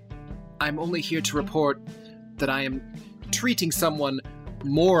 Eliza. I'm only here to report that I am treating someone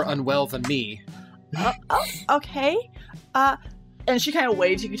more unwell than me. Okay. And she kind of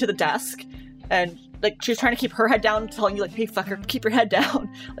waves you to the desk, and she's trying to keep her head down, telling you hey fucker, keep your head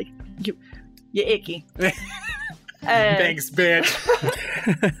down. You icky. Thanks, bitch.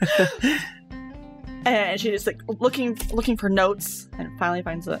 And she just looking for notes, and finally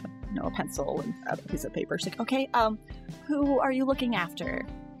finds a pencil and a piece of paper. She's okay, who are you looking after?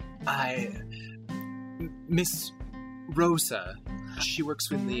 Miss Rosa. She works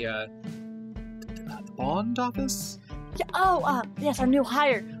with the bond office? Yeah, yes, our new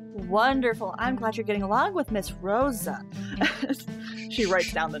hire. Wonderful. I'm glad you're getting along with Miss Rosa. She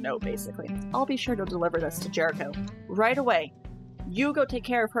writes down the note, basically. I'll be sure to deliver this to Jericho right away. You go take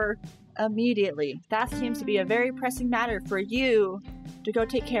care of her immediately. That seems to be a very pressing matter for you to go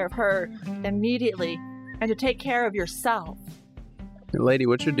take care of her immediately and to take care of yourself. Hey, lady,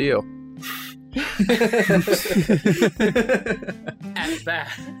 what's your deal? At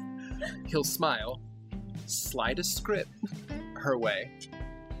that, he'll smile, slide a script her way,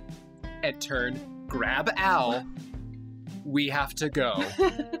 and grab Al. We have to go.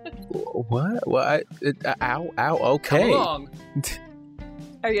 What? Ow, okay. Come along.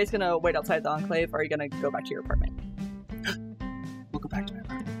 Are you guys gonna wait outside the Enclave, or are you gonna go back to your apartment? We'll go back to my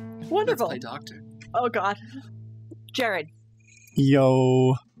apartment. Wonderful. Let's play doctor. Oh god. Jared.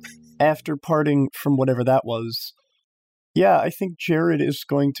 Yo. After parting from whatever that was, yeah, I think Jared is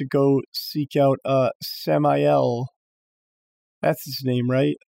going to go seek out Samael. That's his name,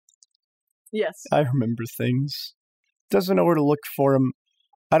 right? Yes. I remember things. Doesn't know where to look for him.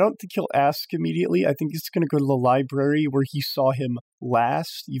 I don't think he'll ask immediately. I think he's going to go to the library where he saw him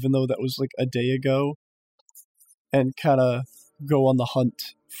last, even though that was a day ago, and kind of go on the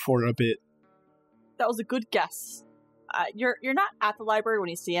hunt for a bit. That was a good guess. You're not at the library when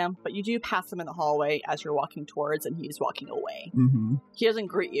you see him, but you do pass him in the hallway as you're walking towards, and he's walking away. Mm-hmm. He doesn't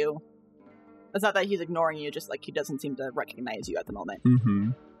greet you. It's not that he's ignoring you, just he doesn't seem to recognize you at the moment. Mm-hmm.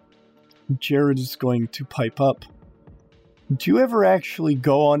 Jared is going to pipe up. Do you ever actually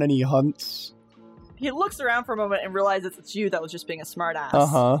go on any hunts? He looks around for a moment and realizes it's you that was just being a smartass.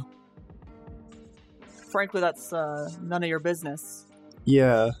 Uh-huh. Frankly, that's none of your business.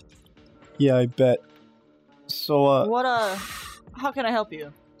 Yeah, I bet. So, how can I help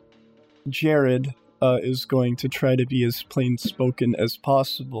you? Jared, is going to try to be as plain-spoken as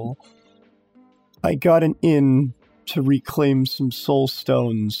possible. I got an in to reclaim some soul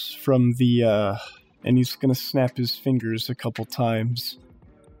stones from the, and he's gonna snap his fingers a couple times.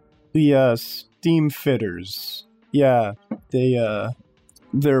 The, steam fitters. Yeah,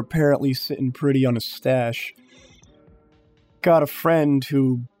 they're apparently sitting pretty on a stash. Got a friend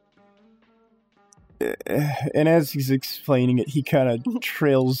who... And as he's explaining it, he kind of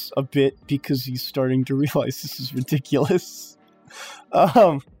trails a bit because he's starting to realize this is ridiculous.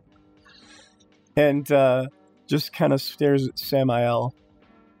 And just kind of stares at Samael.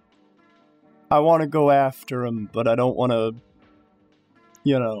 I want to go after him, but I don't want to,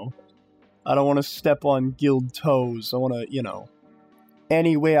 I don't want to step on guild toes. I want to,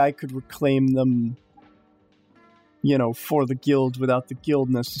 any way I could reclaim them, for the guild without the guild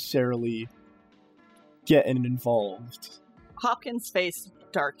necessarily getting involved. Hopkins' face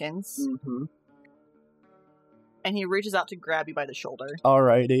darkens, and he reaches out to grab you by the shoulder.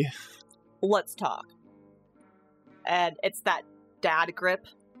 Alrighty. Let's talk. And it's that dad grip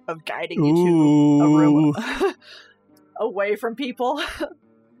of guiding you to a room away from people.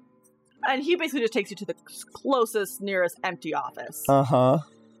 And he basically just takes you to the closest, nearest empty office.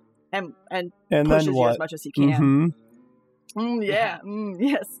 And pushes you as much as he can.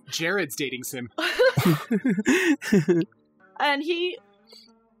 Yes. Jared's dating sim. And he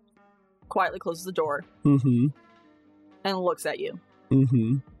quietly closes the door and looks at you.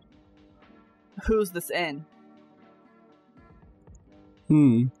 Who's this in?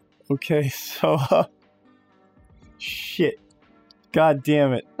 Okay, so shit. God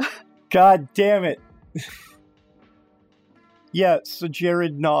damn it. God damn it. Yeah, so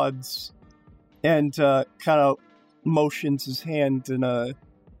Jared nods and kind of motions his hand and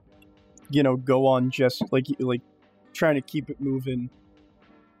go on just like trying to keep it moving.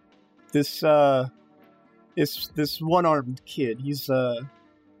 This one-armed kid. He's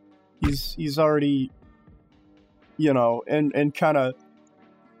already and kind of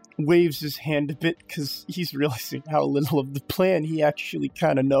waves his hand a bit because he's realizing how little of the plan he actually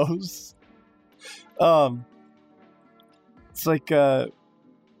kind of knows. It's like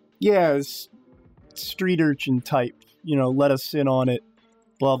it's street urchin type, let us in on it,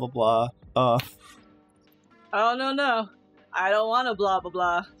 blah blah blah. Oh no, I don't want to blah blah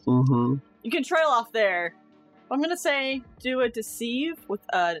blah. You can trail off there. I'm gonna say do a deceive with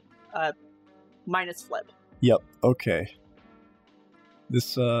a minus flip. Yep. Okay.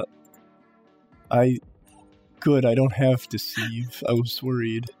 This, I don't have deceive. I was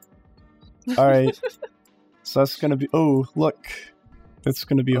worried. Alright. So that's gonna be, look. That's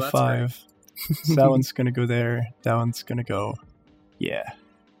gonna be a 5. Right. So that one's gonna go there. That one's gonna go, yeah.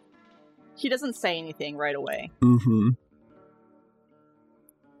 He doesn't say anything right away.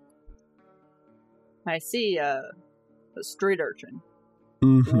 I see a street urchin.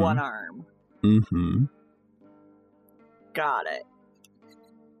 One arm. Got it.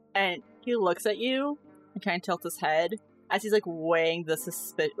 And he looks at you and kind of tilts his head as he's weighing the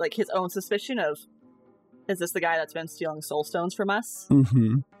his own suspicion of, is this the guy that's been stealing soul stones from us?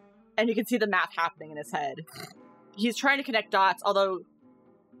 And you can see the math happening in his head. He's trying to connect dots, although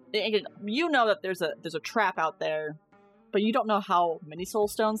you know that there's a trap out there, but you don't know how many soul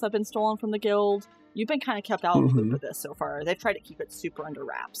stones have been stolen from the guild. You've been kind of kept out of the loop of this so far. They've tried to keep it super under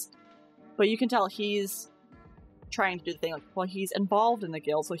wraps. But you can tell he's trying to do the thing he's involved in the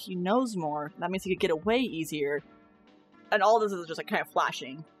guild, so he knows more. That means he could get away easier. And all this is just kind of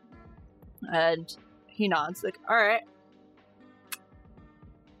flashing. And he nods, alright.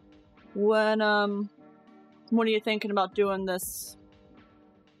 When are you thinking about doing this?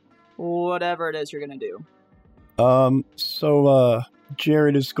 Whatever it is you're gonna do. So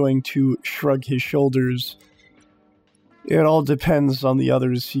Jared is going to shrug his shoulders. It all depends on the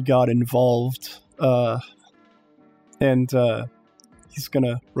others he got involved. And he's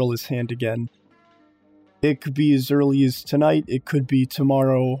gonna roll his hand again. It could be as early as tonight, it could be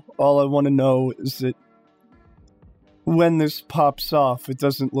tomorrow. All I want to know is that when this pops off, it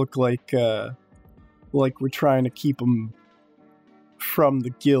doesn't look like we're trying to keep him from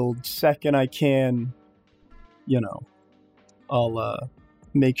the guild. Second I can, I'll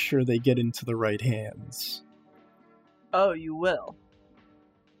make sure they get into the right hands. Oh, you will?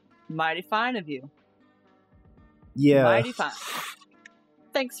 Mighty fine of you. Yeah. Mighty fine.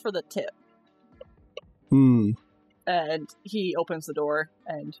 Thanks for the tip. And he opens the door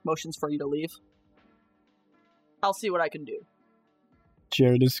and motions for you to leave. I'll see what I can do.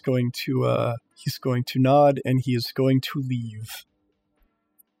 Jared is going to, he's going to nod and he is going to leave.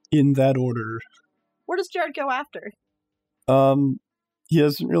 In that order. Where does Jared go after? He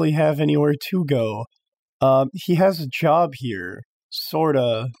doesn't really have anywhere to go. He has a job here.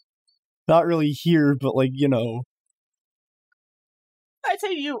 Sorta. Not really here, but I'd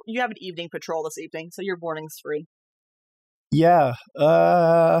say you have an evening patrol this evening, so your morning's free. Yeah,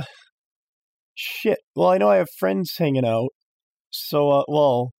 shit. Well, I know I have friends hanging out. So,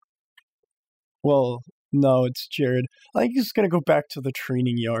 well, no, it's Jared. I think he's gonna go back to the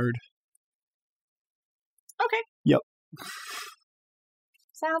training yard. Okay. Yep.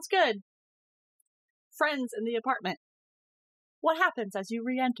 Sounds good. Friends in the apartment. What happens as you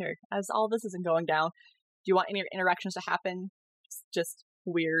re-enter, as all this isn't going down? Do you want any interactions to happen? It's just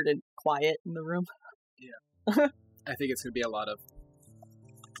weird and quiet in the room. Yeah. I think it's going to be a lot of...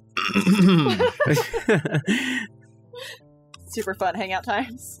 Super fun hangout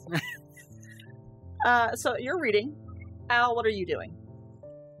times. So you're reading. Al, what are you doing?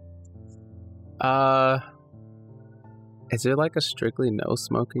 Is there like a strictly no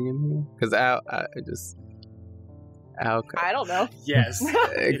smoking in here? Because Al, I don't know. Yes,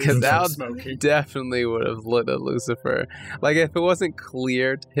 because Al definitely would have lit a Lucifer. Like if it wasn't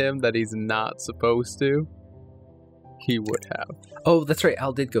clear to him that he's not supposed to, he would have. Oh, that's right.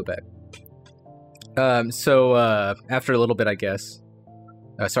 Al did go back. So after a little bit, I guess.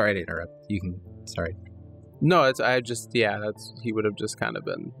 Sorry to interrupt. You can. Sorry. No, that's he would have just kind of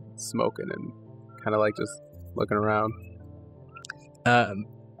been smoking and kind of like just looking around.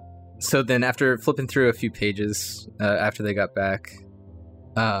 So then after flipping through a few pages, after they got back,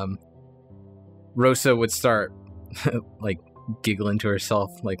 Rosa would start like giggling to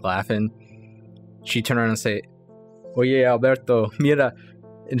herself, like laughing. She'd turn around and say, "Oye, Alberto, mira,"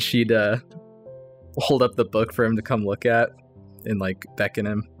 and she'd hold up the book for him to come look at and like beckon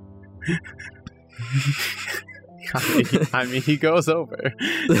him. I mean, he goes over.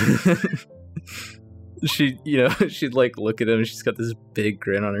 She'd like look at him and she's got this big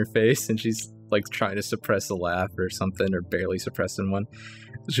grin on her face and she's like trying to suppress a laugh or something, or barely suppressing one.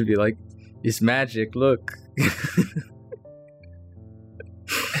 She'd be like, "It's magic, look."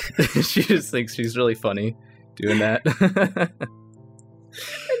 She just thinks she's really funny doing that. And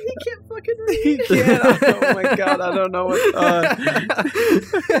he can't fucking read. He can't. Oh my god, I don't know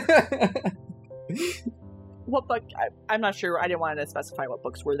what book. I'm not sure. I didn't want to specify what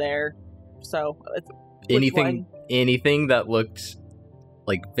books were there. So anything that looked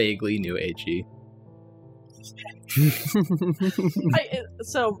like vaguely new agey.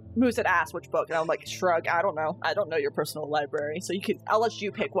 So Moose had asked which book, and I'm like, shrug. I don't know your personal library, so I'll let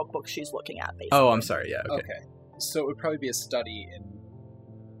you pick what book she's looking at. Basically. Oh, I'm sorry. Yeah. Okay. So it would probably be a study in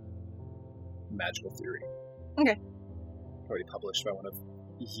magical theory. Okay. Probably published by one of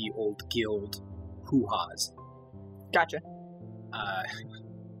ye old guild hoo-has. Gotcha.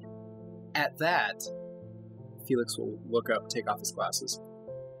 At that, Felix will look up, take off his glasses.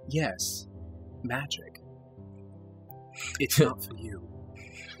 Yes, magic. It's not for you.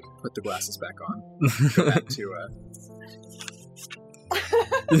 Put the glasses back on. Go back to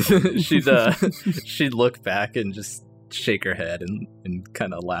she'd look back and just shake her head and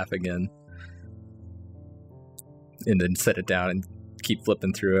kind of laugh again, and then set it down and keep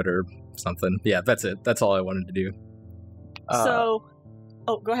flipping through it or something. Yeah, that's it. That's all I wanted to do.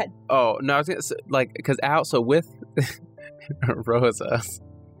 Oh, go ahead. Oh no, I was gonna say, like, because Al. So with Rosa's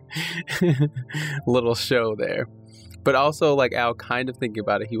little show there, but also like Al kind of thinking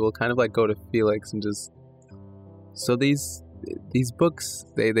about it, he will kind of like go to Felix and just. So these books,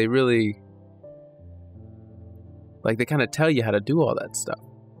 they really like they kind of tell you how to do all that stuff.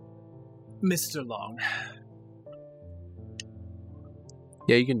 Mr. Long.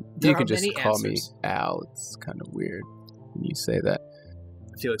 Yeah, you can just call me Al. It's kind of weird when you say that.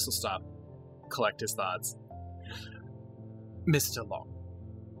 Felix will stop, collect his thoughts. Mr. Long,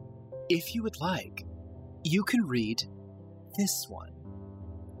 if you would like, you can read this one.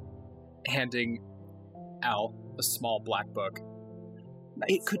 Handing Al a small black book. Nice.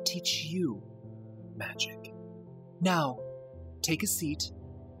 It could teach you magic. Now, take a seat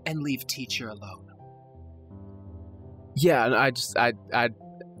and leave teacher alone. Yeah, and I'm just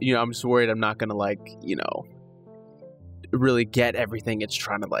worried I'm not gonna really get everything it's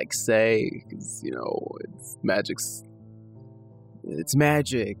trying to say, because it's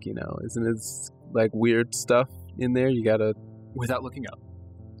magic, isn't it like weird stuff in there? You gotta, without looking up,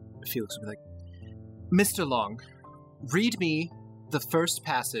 Felix will be like, Mr. Long, read me the first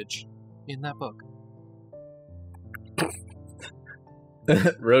passage in that book.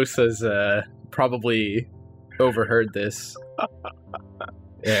 Rosa's probably overheard this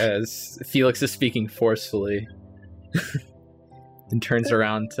as Felix is speaking forcefully and turns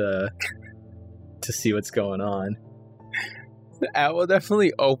around to see what's going on. I will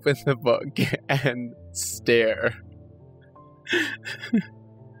definitely open the book and stare.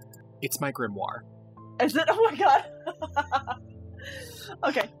 It's my grimoire. Is it? Oh my god.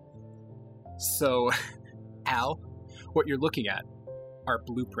 Okay. So, Al, what you're looking at are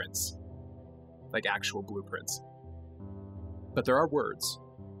blueprints. Like actual blueprints. But there are words.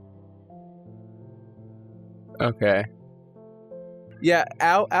 Okay. Yeah,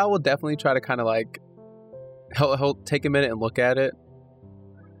 Al will definitely try to kind of he'll take a minute and look at it.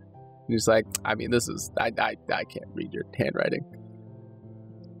 He's like, I mean, this is I can't read your handwriting.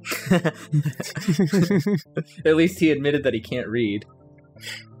 At least he admitted that he can't read.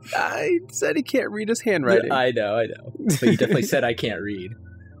 I said he can't read his handwriting. Yeah, I know. But you definitely said I can't read.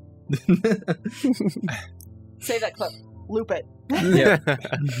 Save that clip. loop it. Yeah.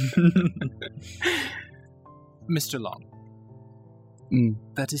 Mr. Long.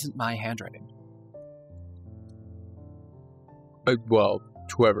 That isn't my handwriting. Well,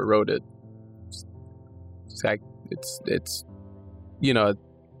 whoever wrote it, it's you know,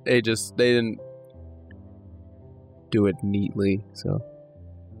 they didn't do it neatly, so.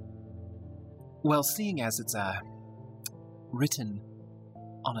 Well, seeing as it's written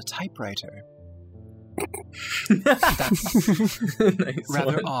on a typewriter, that's Nice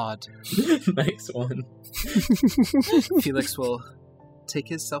rather one. odd. Nice one. Felix will take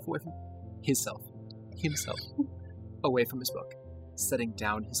himself away from his book, setting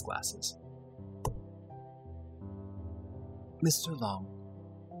down his glasses. Mr. Long,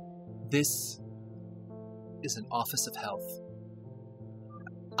 this is an office of health.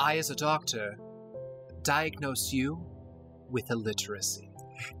 I, as a doctor, diagnose you with illiteracy.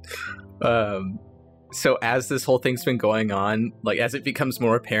 So as this whole thing's been going on, like as it becomes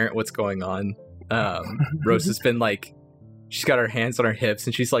more apparent what's going on, Rose has been like, she's got her hands on her hips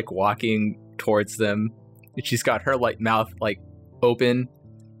and she's like walking towards them, and she's got her like mouth like open,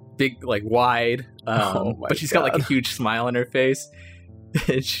 big like wide, but she's got like a huge smile on her face.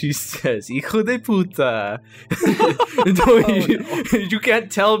 And she says, "Hijo de puta." You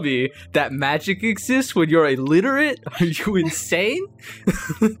can't tell me that magic exists when you're illiterate? Are you insane?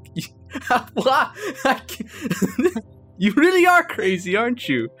 You really are crazy, aren't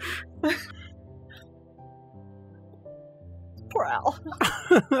you? Poor Al.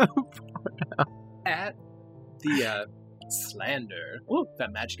 At the slander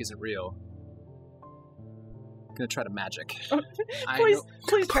that magic isn't real, I'm gonna try to magic. Please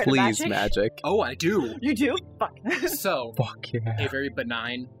try to magic. Oh, I do. You do? Fuck. So, Fuck yeah. a very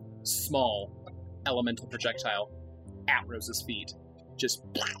benign, small, elemental projectile at Rose's feet. Just,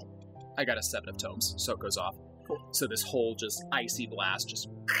 I got a 7 of tomes, so it goes off. Cool. So this whole just icy blast just...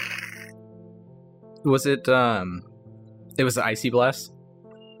 Was it, it was the icy blast?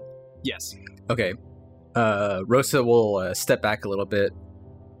 Yes. Okay. Rosa will step back a little bit,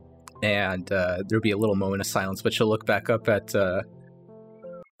 and there'll be a little moment of silence, but she'll look back up at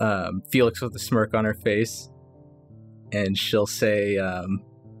Felix with a smirk on her face, and she'll say,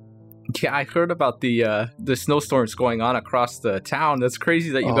 "Yeah, I heard about the snowstorms going on across the town. That's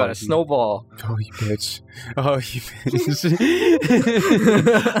crazy that you got a snowball." Oh, you bitch. Oh, you bitch.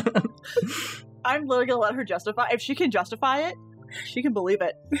 I'm literally gonna let her justify. If she can justify it, she can believe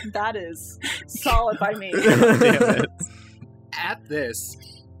it. That is solid by me. Damn it. At this,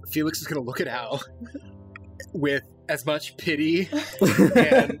 Felix is going to look at Al with as much pity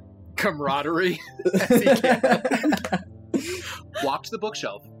and camaraderie as he can. Walk to the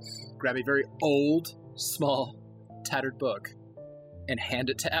bookshelf, grab a very old, small, tattered book, and hand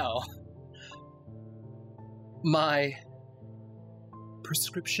it to Al. My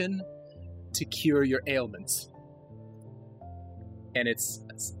prescription to cure your ailments. And it's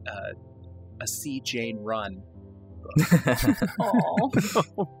a C. Jane Run. Aww.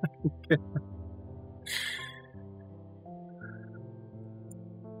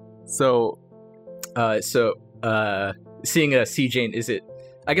 So, seeing a C. Jane, does it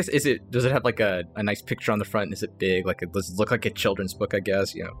have like a nice picture on the front? Is it big? Like, does it look like a children's book, I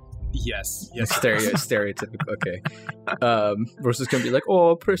guess, you know? Yes. Stereotypical. Okay. Rosa's gonna be like,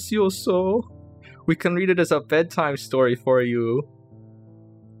 "Oh, precioso. We can read it as a bedtime story for you."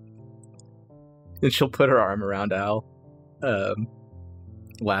 And she'll put her arm around Al,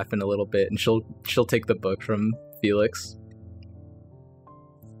 laughing a little bit, and she'll take the book from Felix,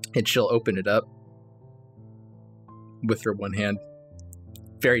 and she'll open it up with her one hand,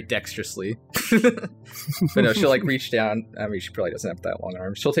 very dexterously. But no, she'll like reach down. I mean, she probably doesn't have that long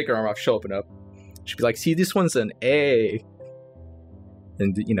arm. She'll take her arm off. She'll open up. She'll be like, "See, this one's an A,"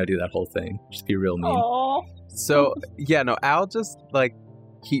 and do that whole thing. Just be real mean. Aww. So yeah, no, Al just like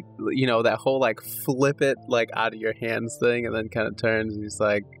he, that whole like flip it like out of your hands thing, and then kind of turns and he's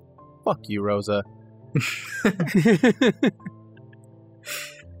like, "Fuck you, Rosa."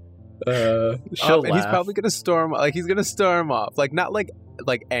 She'll and he's probably gonna storm. Like he's gonna storm off. Like not like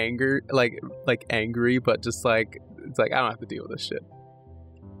anger, like angry, but just like it's like I don't have to deal with this shit.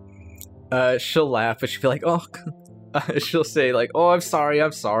 She'll laugh, but she'll be like, "Oh," she'll say like, "Oh, I'm sorry.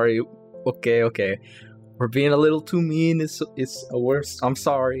 Okay. We're being a little too mean. It's a worse. I'm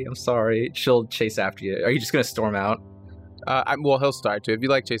sorry. She'll chase after you. Are you just gonna storm out? Well, he'll start to. If you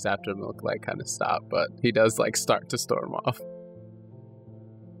like chase after him, he'll like kind of stop, but he does like start to storm off.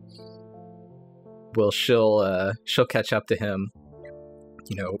 Well, she'll catch up to him,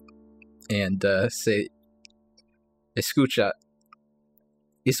 and say, "Escucha,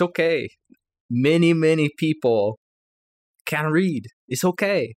 it's okay. Many people can't read. It's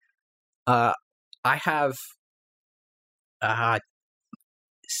okay. I have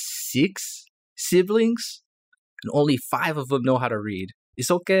 6 siblings, and only 5 of them know how to read.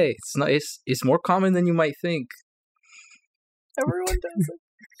 It's okay. It's not. It's more common than you might think. Everyone does it.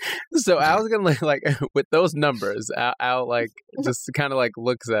 So Al's gonna like with those numbers, Al like just kind of like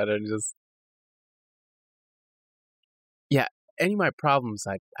looks at it and just, yeah. Any of my problems,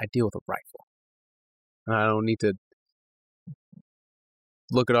 I deal with a rifle. I don't need to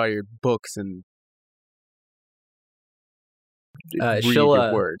look at all your books and read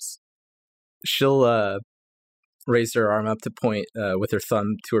your words. She'll raise her arm up to point with her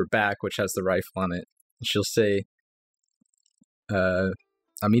thumb to her back, which has the rifle on it. And she'll say, "A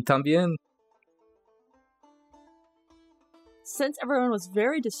mí también." Since everyone was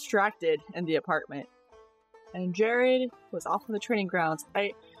very distracted in the apartment, and Jared was off on the training grounds,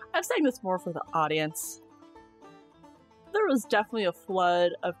 I'm saying this more for the audience. There was definitely a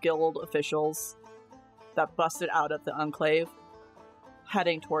flood of guild officials that busted out of the Enclave,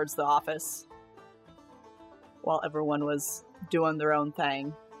 heading towards the office, while everyone was doing their own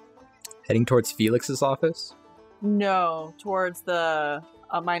thing. Heading towards Felix's office? No, towards the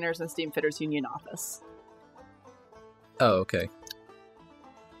Miners and Steamfitters Union office. Oh, okay.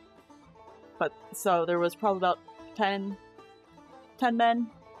 But, so there was probably about 10 men,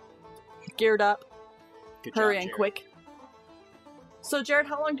 geared up, hurrying quick. So, Jared,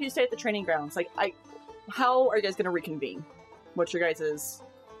 how long do you stay at the training grounds? How are you guys going to reconvene? What's your guys'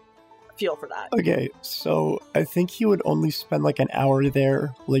 feel for that? Okay, so I think he would only spend like an hour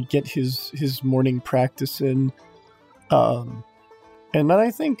there, like get his morning practice in. And then I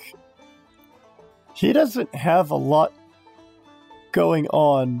think he doesn't have a lot going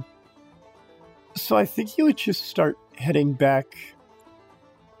on. So I think he would just start heading back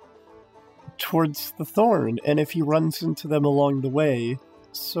towards the Thorn, and if he runs into them along the way,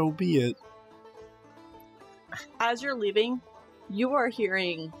 so be it. As you're leaving, you are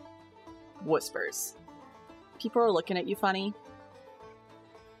hearing whispers. People are looking at you funny,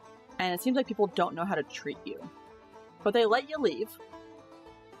 and it seems like people don't know how to treat you. But they let you leave.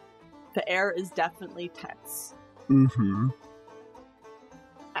 The air is definitely tense. Mm-hmm.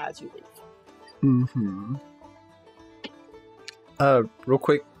 As you leave. Mm-hmm. Real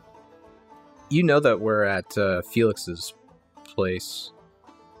quick, you know that we're at Felix's place,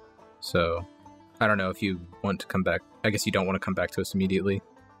 so I don't know if you want to come back. I guess you don't want to come back to us immediately.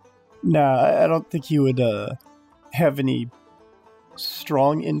 Nah, I don't think he would have any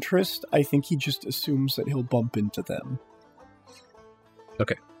strong interest. I think he just assumes that he'll bump into them.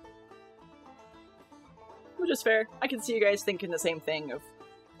 Okay. Which is fair. I can see you guys thinking the same thing of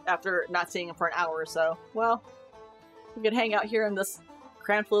after not seeing him for an hour or so. Well, we could hang out here in this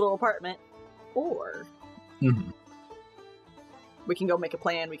cramped little apartment, or we can go make a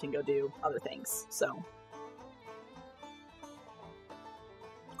plan, we can go do other things. So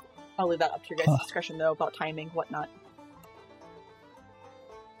I'll leave that up to your guys' discretion, though, about timing, whatnot.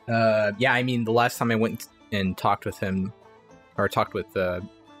 Yeah, I mean, the last time I went and talked with him, or talked with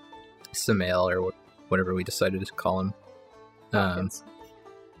Samael, or whatever we decided to call him,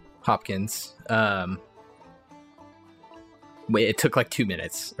 Hopkins. It took like 2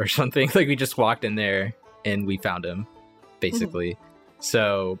 minutes or something. Like, we just walked in there and we found him, basically.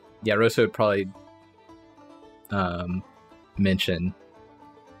 So, yeah, Rosa would probably mention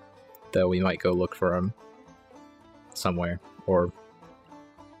that we might go look for him somewhere, or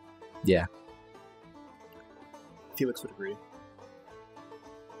yeah. Felix would agree.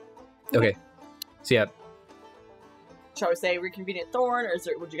 Okay. So, yeah. Shall we say reconvene at Thorn, or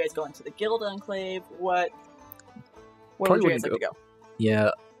would you guys go into the Guild Enclave? Where would you guys like to go?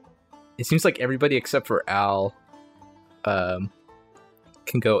 Yeah. It seems like everybody except for Al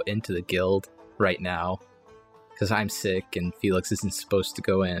can go into the guild right now, because I'm sick and Felix isn't supposed to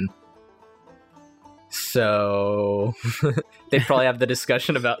go in. So they'd probably have the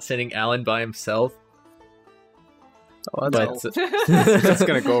discussion about sending Alan by himself. Oh, that's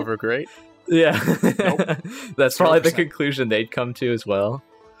going to go over great. Yeah. Nope. That's probably the conclusion they'd come to as well.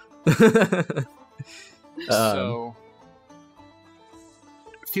 So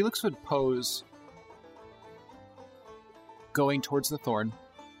Felix would pose going towards the Thorn,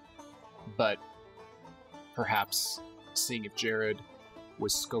 but perhaps seeing if Jared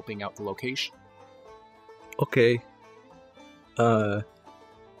was scoping out the location. Okay.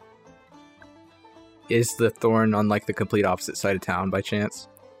 Is the Thorn on like the complete opposite side of town by chance?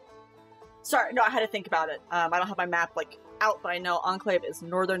 Sorry, no, I had to think about it. I don't have my map like out, but I know Enclave is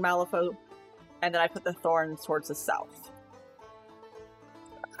northern Malifaux, and then I put the Thorn towards the south.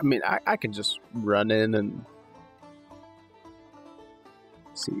 I mean, I can just run in and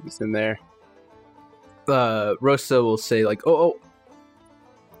See if he's in there. Rosa will say like, "Oh,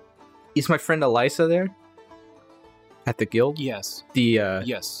 is my friend Eliza there? At the guild? Yes. The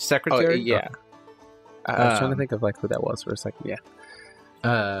yes. secretary? Oh, yeah. I was trying to think of like who that was for a second. Yeah.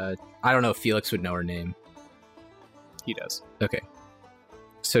 I don't know if Felix would know her name. He does. Okay.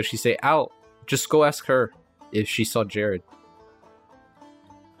 So she say, Al, just go ask her if she saw Jared.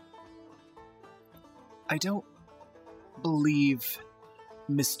 I don't believe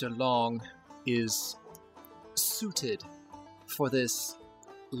Mr. Long is suited for this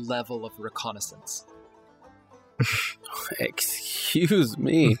level of reconnaissance. Excuse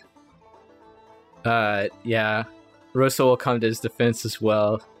me. Yeah. Rosa will come to his defense as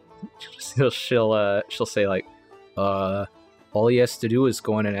well. She'll say like, all he has to do is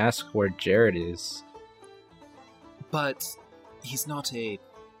go in and ask where Jared is. But he's not a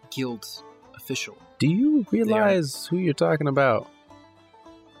guild official. Do you realize who you're talking about?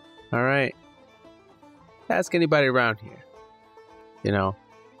 All right. Ask anybody around here. You know,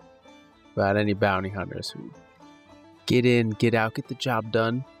 about any bounty hunters who get in, get out, get the job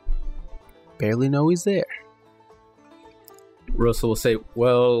done. Barely know he's there. Rosa will say,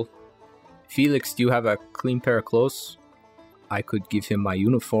 well, Felix, do you have a clean pair of clothes? I could give him my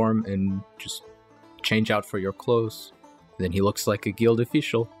uniform and just change out for your clothes. Then he looks like a guild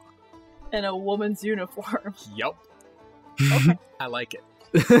official. In a woman's uniform. Yup. Okay. I like it.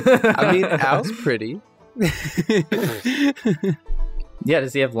 I mean, Al's pretty. Yeah,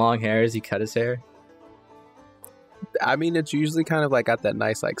 does he have long hair? Does he cut his hair? I mean, it's usually kind of like got that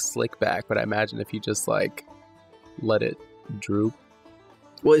nice like slick back, but I imagine if you just like let it droop.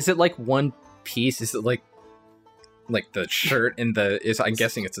 Well, is it like one piece? Is it like the shirt and I'm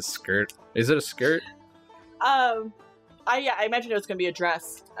guessing it's a skirt. Is it a skirt? I imagine it was going to be a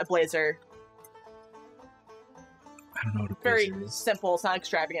dress, a blazer. I don't know what a Very blazer is. simple. It's not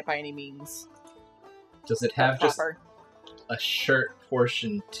extravagant by any means. Does it have just Proper. a shirt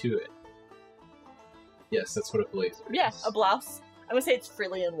portion to it? Yes, that's what a blazer is. Yeah, a blouse. I'm going to say it's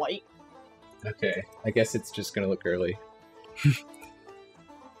frilly and white. Okay, I guess it's just gonna look girly.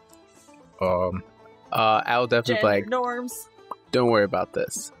 Al definitely Gender like, norms. don't worry about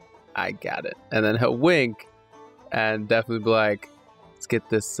this. I got it. And then he'll wink and definitely be like, let's get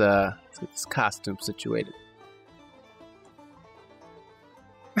this costume situated.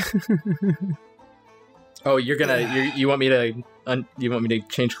 Oh, you're gonna you want me to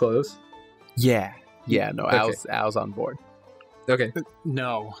change clothes? Yeah. No, Okay. Al's on board. Okay.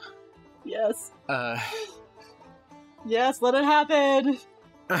 No. Yes. Yes, let it happen.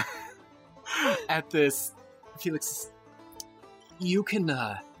 At this, Felix, you can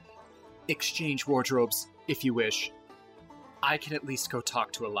exchange wardrobes if you wish. I can at least go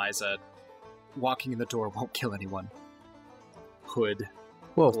talk to Eliza. Walking in the door won't kill anyone. Hood,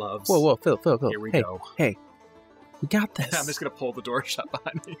 gloves. Whoa, Phil. Here we hey, go. Hey, we got this. I'm just gonna pull the door shut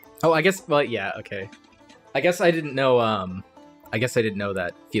behind me. Oh, I guess. Well, yeah. Okay. I guess I didn't know. I guess I didn't know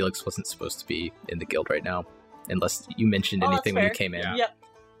that Felix wasn't supposed to be in the guild right now, unless you mentioned anything when you fair. came in. Yeah. Yep.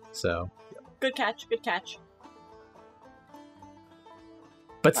 So. Good catch. Good catch.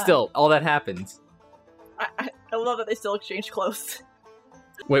 But still, all that happens. I love that they still exchange clothes.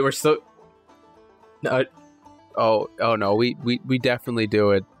 Wait, we're still. No. Oh no, we definitely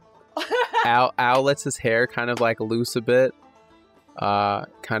do it. Al lets his hair kind of like loose a bit.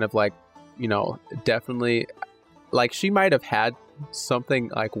 Kind of like, you know, definitely like she might have had something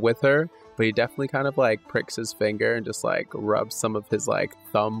like with her, but he definitely kind of like pricks his finger and just like rubs some of his like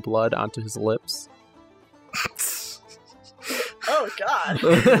thumb blood onto his lips. Oh God.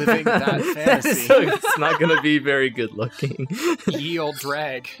 Living that fantasy. So it's not gonna be very good looking. Ye old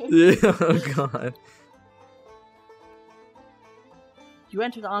drag. Oh God. You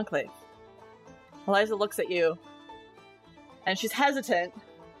enter the Enclave. Eliza looks at you, and she's hesitant,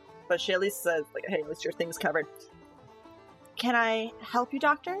 but she at least says, like, hey, at least your thing's covered. Can I help you,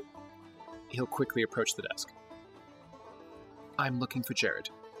 Doctor? He'll quickly approach the desk. I'm looking for Jared.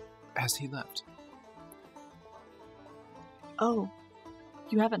 Has he left? Oh,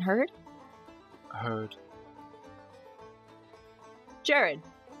 you haven't heard? Heard. Jared,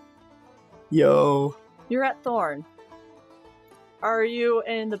 Yo. you're at Thorn. Are you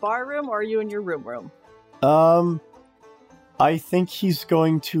in the bar room, or are you in your room? I think he's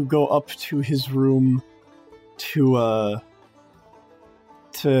going to go up to his room to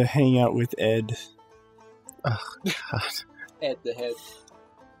hang out with Ed. Oh God. Ed the head.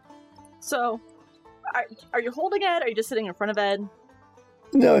 So, are you holding Ed, or are you just sitting in front of Ed?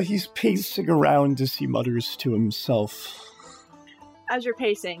 No, he's pacing around as he mutters to himself. As you're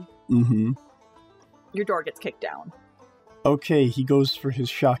pacing, Mm-hmm. your door gets kicked down. Okay, he goes for his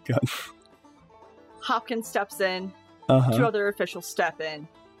shotgun. Hopkins steps in. Uh-huh. 2 other officials step in.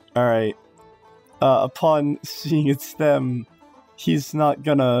 Alright. Upon seeing it's them, he's not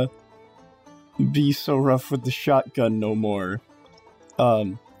gonna be so rough with the shotgun no more.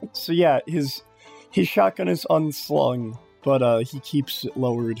 So yeah, his shotgun is unslung, but he keeps it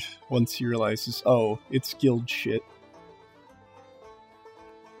lowered once he realizes, oh, it's guild shit.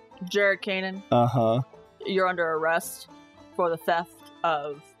 Jared Kanan. Uh-huh. You're under arrest for the theft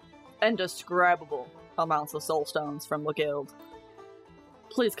of indescribable amounts of soul stones from the guild.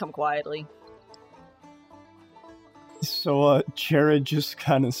 Please come quietly. So, Jared just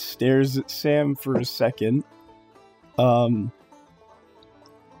kind of stares at Sam for a second. And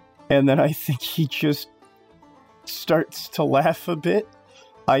then I think he just starts to laugh a bit.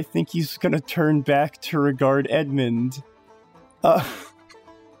 I think he's gonna turn back to regard Edmund.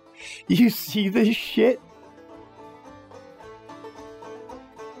 You see this shit?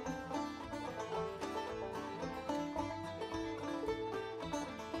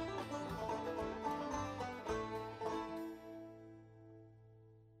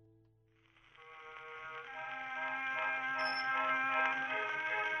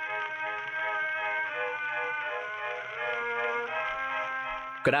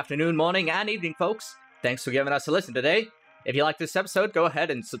 Good afternoon, morning, and evening, folks. Thanks for giving us a listen today. If you like this episode, go ahead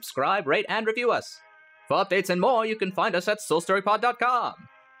and subscribe, rate, and review us. For updates and more, you can find us at soulstorypod.com. Do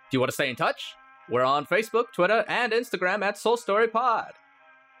you want to stay in touch? We're on Facebook, Twitter, and Instagram at soulstorypod.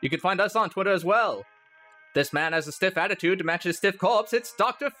 You can find us on Twitter as well. This man has a stiff attitude to match his stiff corpse. It's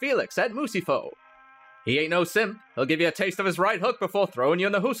Dr. Felix at Moosifo. He ain't no simp. He'll give you a taste of his right hook before throwing you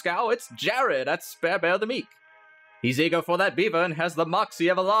in the hooskow. It's Jared at Spare Bear the Meek. He's eager for that beaver and has the moxie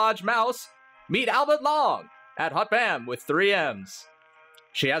of a large mouse. Meet Albert Long at Hot Bam with 3 M's.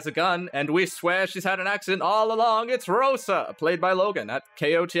 She has a gun, and we swear she's had an accent all along. It's Rosa, played by Logan at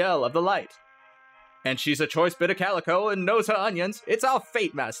KOTL of the Light. And she's a choice bit of calico and knows her onions. It's our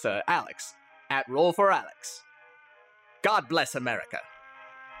Fate Master, Alex, at Roll for Alex. God bless America.